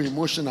you go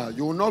emotional.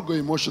 You will not go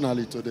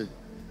emotionally today.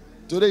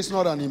 Today is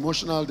not an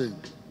emotional day.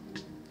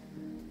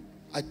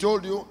 I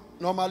told you,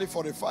 normally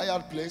for a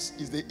fireplace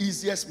is the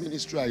easiest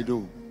ministry I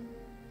do.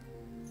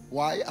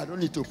 Why? I don't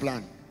need to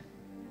plan.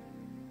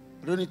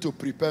 I don't need to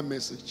prepare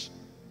message.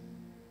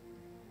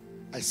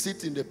 I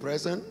sit in the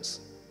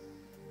presence.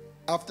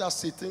 After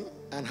sitting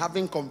and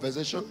having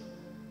conversation,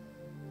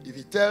 if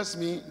he tells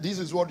me this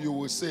is what you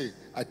will say,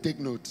 I take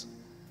note.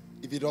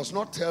 If he does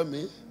not tell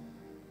me,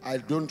 I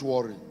don't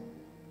worry.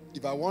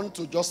 If I want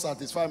to just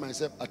satisfy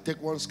myself, I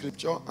take one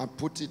scripture and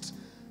put it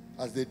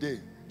as the day.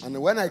 And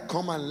when I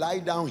come and lie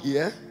down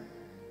here,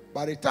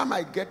 by the time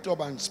I get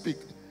up and speak,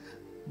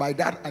 by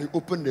that I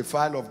open the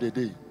file of the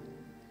day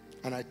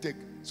and I take.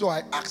 So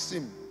I asked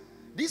him,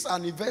 this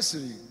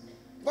anniversary,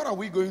 what are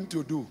we going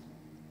to do?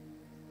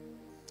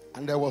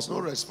 And there was no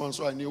response,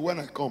 so I knew when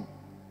I come,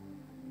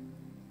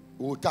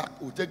 we'll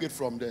take it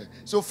from there.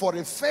 So for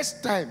the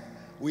first time,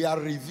 we are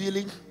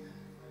revealing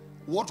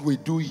what we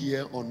do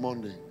here on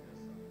Monday.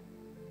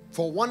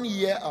 For 1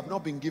 year, I've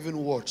not been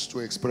given words to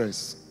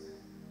express.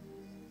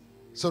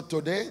 So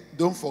today,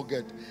 don't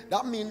forget.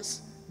 That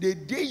means the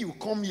day you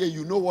come here,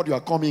 you know what you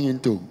are coming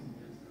into.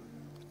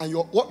 And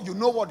you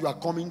know what you are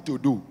coming to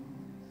do.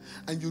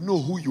 And you know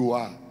who you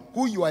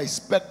are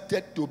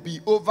expected to be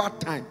over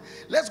time.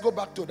 Let's go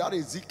back to that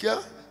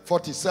Ezekiel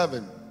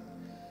 47.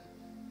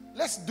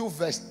 Let's do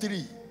verse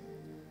 3.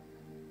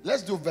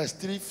 Let's do verse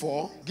 3,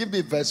 4. Give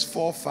me verse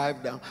 4,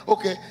 5 down.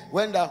 Okay,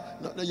 went down.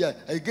 Yeah.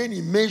 Again,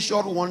 he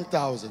measured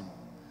 1,000.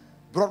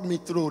 Brought me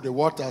through the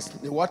waters.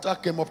 The water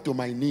came up to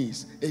my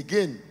knees.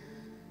 Again,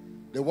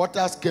 the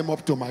waters came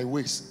up to my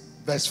waist.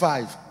 Verse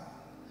 5.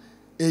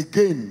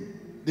 Again.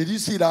 Did you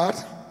see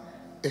that?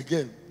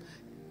 Again.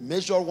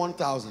 Measured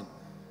 1,000.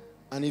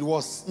 And it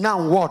was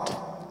now what?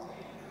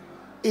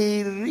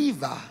 A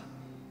river.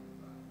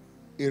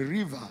 A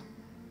river.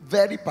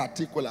 Very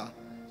particular.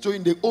 So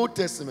in the Old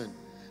Testament,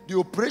 the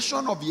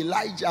operation of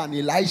Elijah and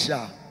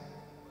Elisha,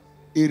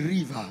 a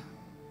river.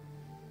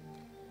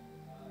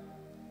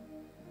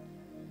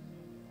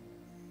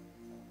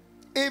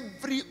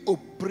 Every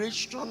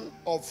operation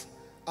of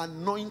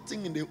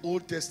anointing in the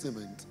Old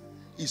Testament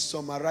is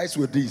summarized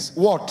with this.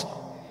 What?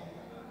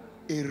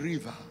 A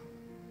river.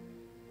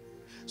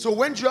 So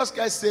when Jesus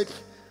Christ said,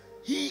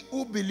 he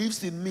who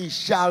believes in me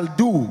shall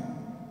do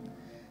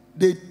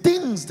the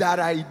things that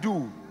I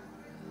do,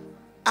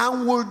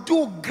 and will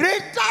do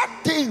greater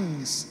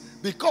things,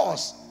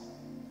 because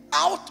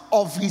out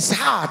of his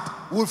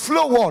heart will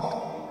flow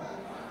what?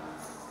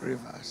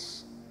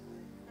 Rivers.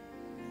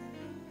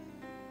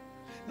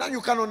 Now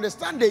you can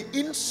understand the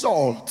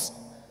insult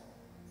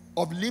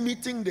of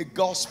limiting the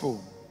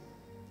gospel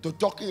to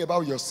talking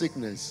about your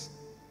sickness.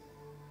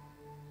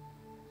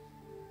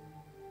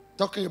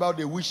 Talking about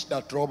the witch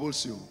that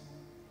troubles you.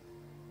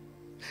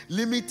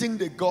 Limiting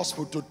the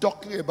gospel to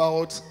talking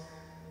about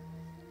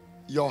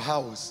your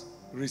house.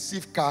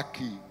 Receive car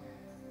key.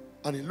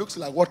 And it looks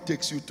like what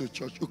takes you to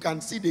church. You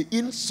can see the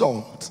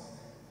insult.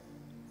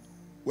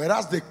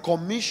 Whereas the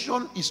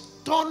commission is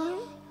turn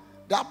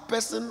that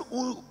person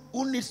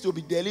who needs to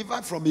be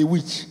delivered from a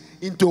witch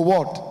into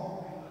what?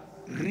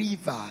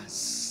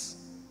 Rivers.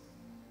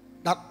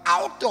 That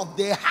out of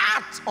the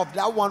heart of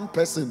that one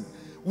person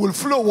will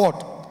flow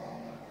what?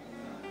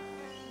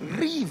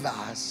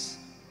 Rivers.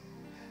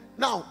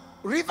 Now,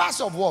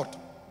 rivers of what?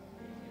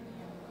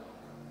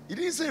 It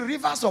didn't say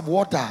rivers of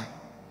water.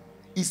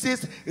 It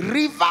says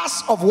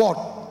rivers of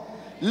what?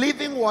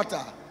 Living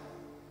water.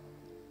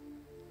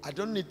 I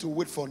don't need to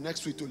wait for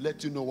next week to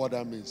let you know what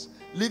that means.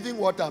 Living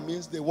water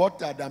means the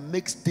water that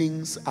makes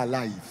things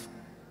alive.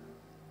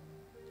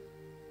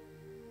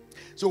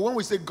 So when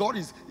we say God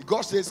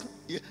says,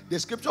 the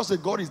scripture says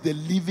God is the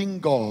living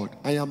God.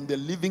 I am the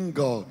living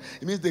God.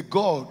 It means the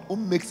God who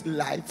makes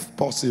life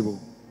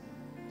possible.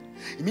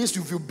 It means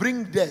if you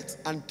bring death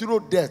and throw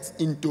death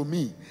into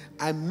me,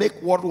 I make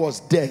what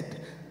was dead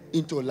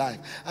into life.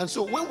 And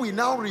so when we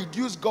now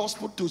reduce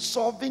gospel to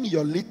solving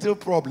your little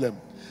problem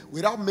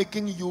without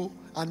making you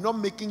and not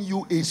making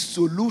you a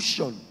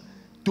solution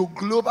to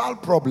global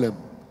problem,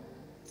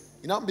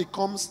 it now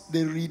becomes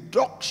the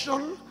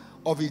reduction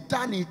of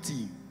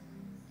eternity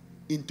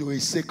into a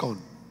second,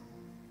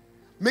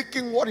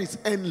 making what is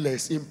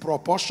endless in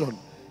proportion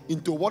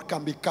into what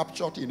can be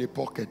captured in a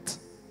pocket.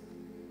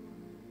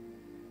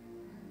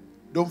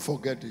 Don't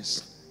forget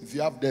this if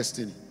you have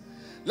destiny.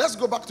 Let's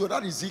go back to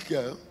that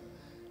Ezekiel.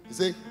 You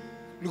say,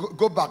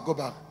 go back.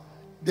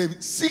 The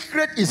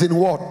secret is in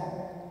what?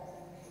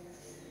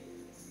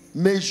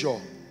 Measure.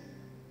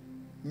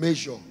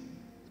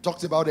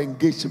 Talked about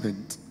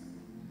engagement.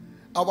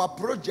 Our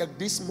project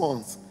this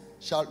month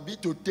shall be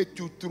to take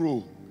you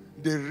through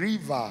the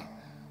river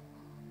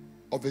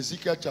of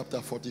Ezekiel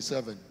chapter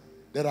 47,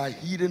 there are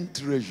hidden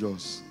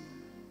treasures.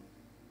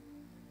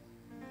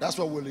 That's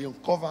what we'll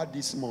uncover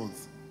this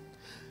month.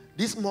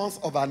 This month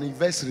of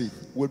anniversary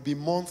will be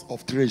month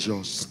of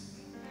treasures.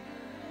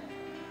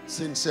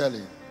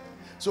 Sincerely.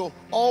 So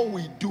all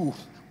we do,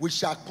 we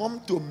shall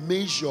come to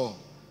measure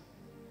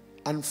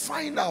and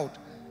find out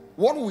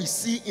what we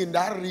see in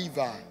that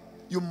river.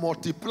 You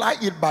multiply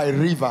it by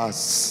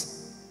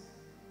rivers.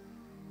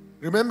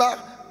 Remember,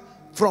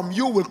 from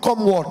you will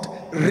come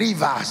what?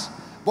 Rivers.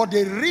 But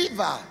the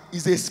river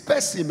is a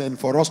specimen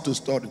for us to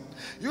study.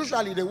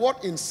 Usually the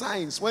word in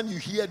science, when you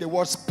hear the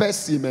word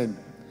specimen,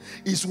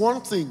 is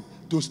one thing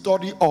to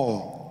study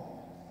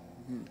all.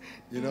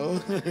 You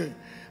know,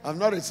 I'm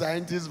not a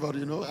scientist, but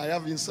you know, I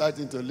have insight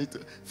into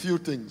few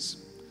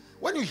things.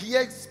 When you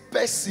hear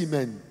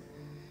specimen,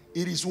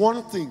 it is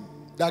one thing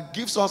that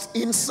gives us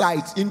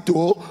insight into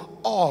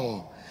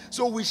all.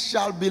 So we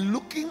shall be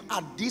looking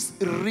at this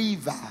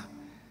river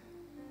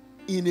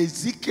in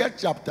Ezekiel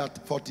chapter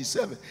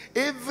 47.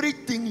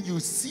 Everything you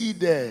see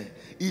there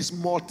is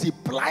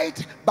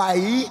multiplied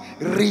by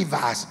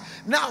rivers.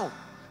 Now,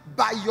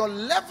 by your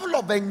level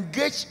of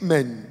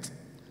engagement,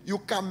 you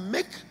can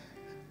make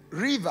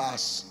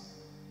rivers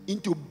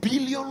into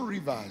billion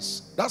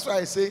rivers. That's why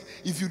I say,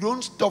 if you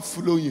don't stop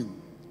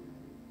flowing,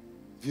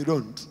 if you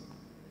don't.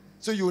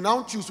 So you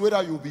now choose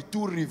whether you will be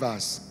two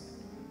rivers.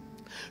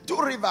 Two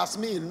rivers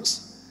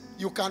means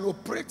you can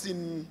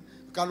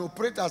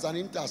operate as an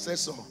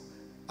intercessor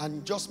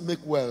and just make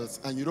wealth,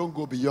 and you don't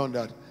go beyond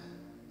that.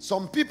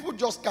 Some people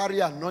just carry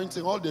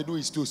anointing. All they do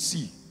is to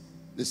see.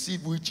 They see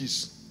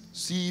witches,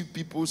 see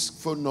people's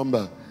phone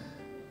number,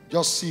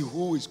 just see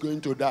who is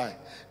going to die.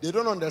 They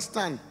don't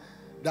understand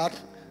that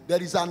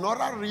there is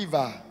another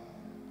river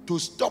to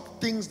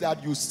stop things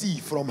that you see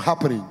from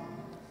happening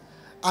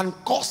and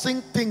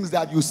causing things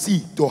that you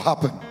see to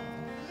happen.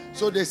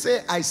 So they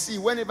say, I see,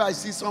 whenever I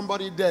see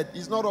somebody dead,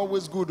 it's not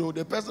always good, though.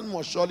 The person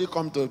must surely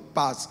come to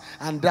pass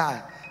and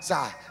die.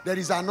 Sir, there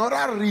is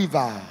another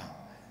river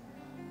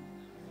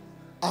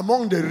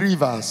among the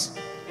rivers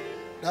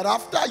that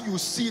after you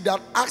see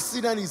that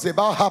accident is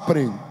about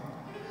happening,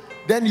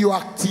 then you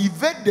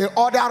activate the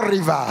other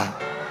river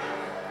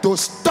to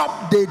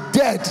stop the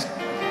dead,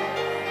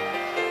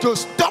 to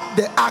stop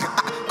the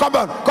come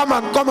on,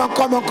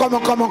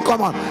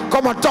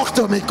 talk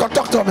to me.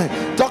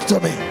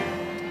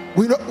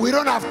 We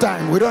don't have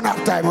time.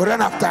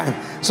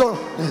 So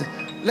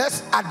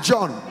let's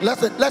adjourn.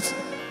 Let's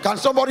can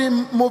somebody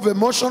move a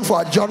motion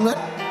for adjournment?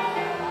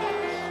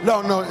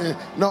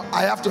 No,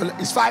 I have to.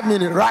 It's 5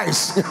 minutes.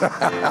 Rise.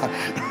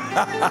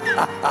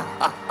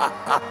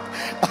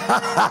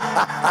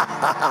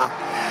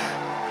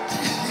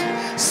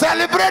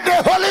 Celebrate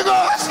the Holy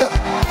Ghost.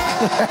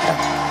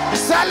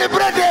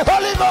 Celebrate the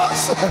Holy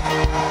Ghost.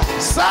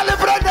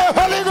 Celebrate the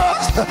Holy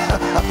Ghost.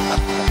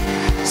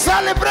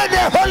 Celebrate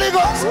the Holy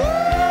Ghost.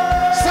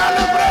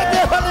 Celebrate the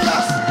Holy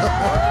Ghost.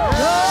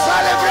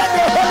 Celebrate the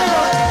Holy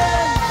Ghost.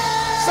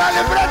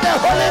 Celebrate the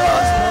Holy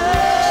Ghost.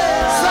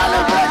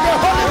 Celebrate the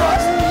Holy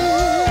Ghost.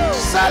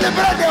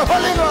 Celebrate the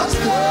Holy Ghost.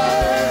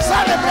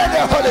 Celebrate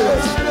the Holy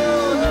Ghost.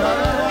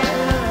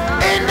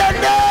 In the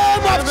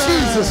name of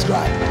Jesus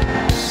Christ.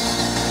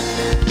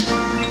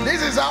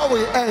 This is how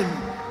we end.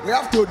 We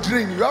have to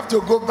drink. You have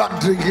to go back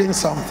drinking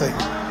something.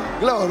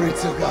 Glory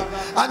to God.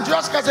 And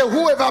just say,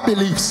 whoever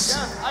believes.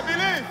 Yes, I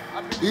believe.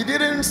 He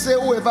didn't say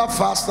whoever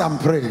fasts and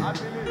pray.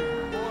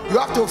 You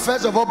have to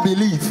first of all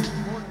believe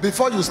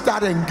before you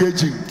start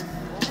engaging.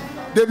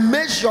 The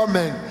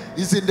measurement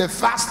is in the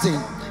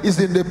fasting, is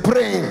in the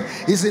praying,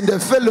 is in the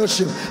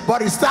fellowship.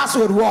 But it starts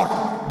with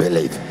what?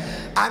 Belief.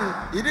 And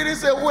he didn't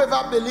say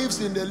whoever believes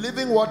in the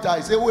living water.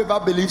 He said whoever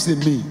believes in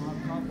me.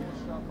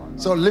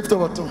 So lift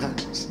up 2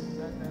 hands.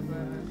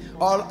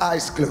 All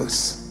eyes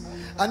closed.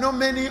 I know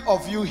many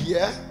of you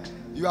here,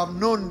 you have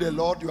known the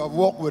Lord, you have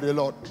walked with the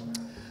Lord.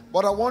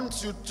 But I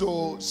want you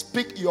to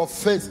speak your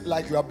faith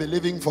like you are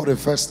believing for the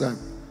first time.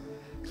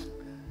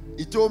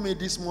 He told me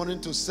this morning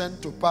to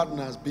send to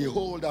partners,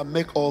 behold, I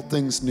make all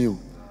things new.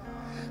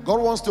 God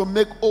wants to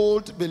make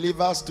old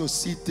believers to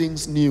see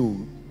things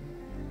new.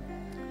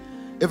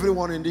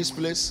 Everyone in this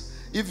place,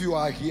 if you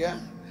are here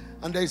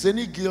and there is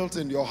any guilt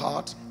in your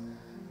heart,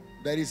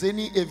 there is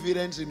any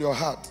evidence in your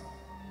heart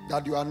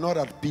that you are not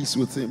at peace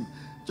with Him,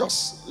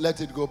 just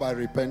let it go by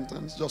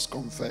repentance. Just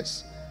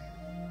confess.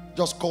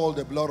 Just call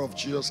the blood of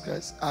Jesus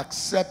Christ.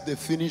 Accept the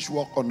finished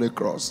work on the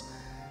cross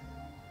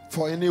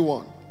for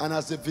anyone. And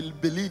as a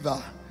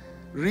believer,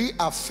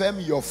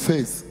 reaffirm your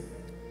faith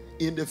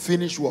in the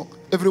finished work.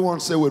 Everyone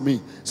say with me.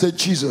 Say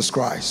Jesus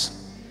Christ.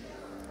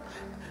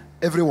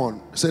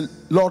 Everyone say,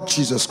 Lord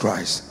Jesus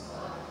Christ,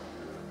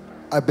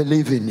 I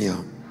believe in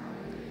you.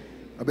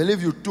 I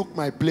believe you took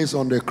my place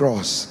on the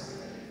cross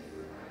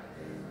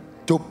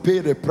to pay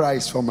the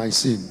price for my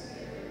sin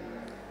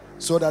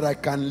so that I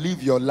can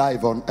live your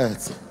life on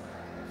earth.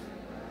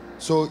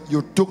 So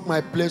you took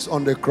my place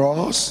on the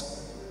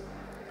cross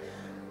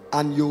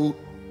and you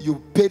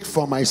paid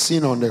for my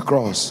sin on the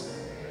cross.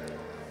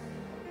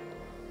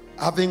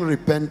 Having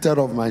repented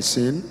of my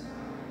sin,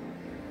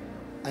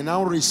 I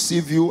now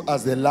receive you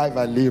as the life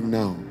I live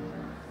now.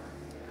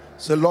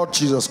 So Lord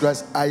Jesus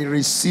Christ, I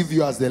receive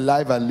you as the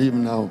life I live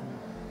now.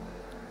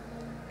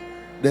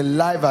 The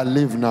life I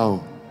live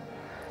now.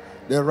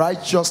 The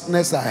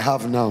righteousness I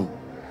have now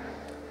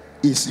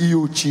is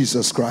you,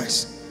 Jesus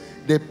Christ.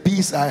 The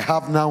peace I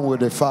have now with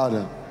the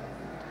Father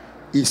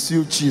is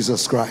you,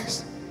 Jesus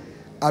Christ.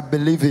 I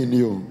believe in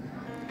you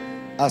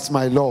as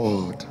my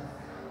Lord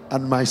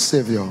and my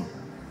Savior.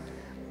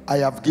 I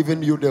have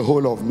given you the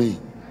whole of me.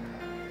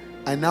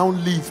 I now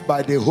live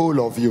by the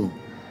whole of you.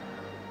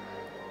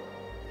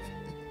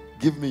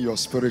 Give me your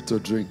spirit to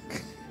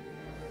drink.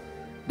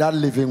 That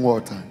living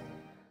water.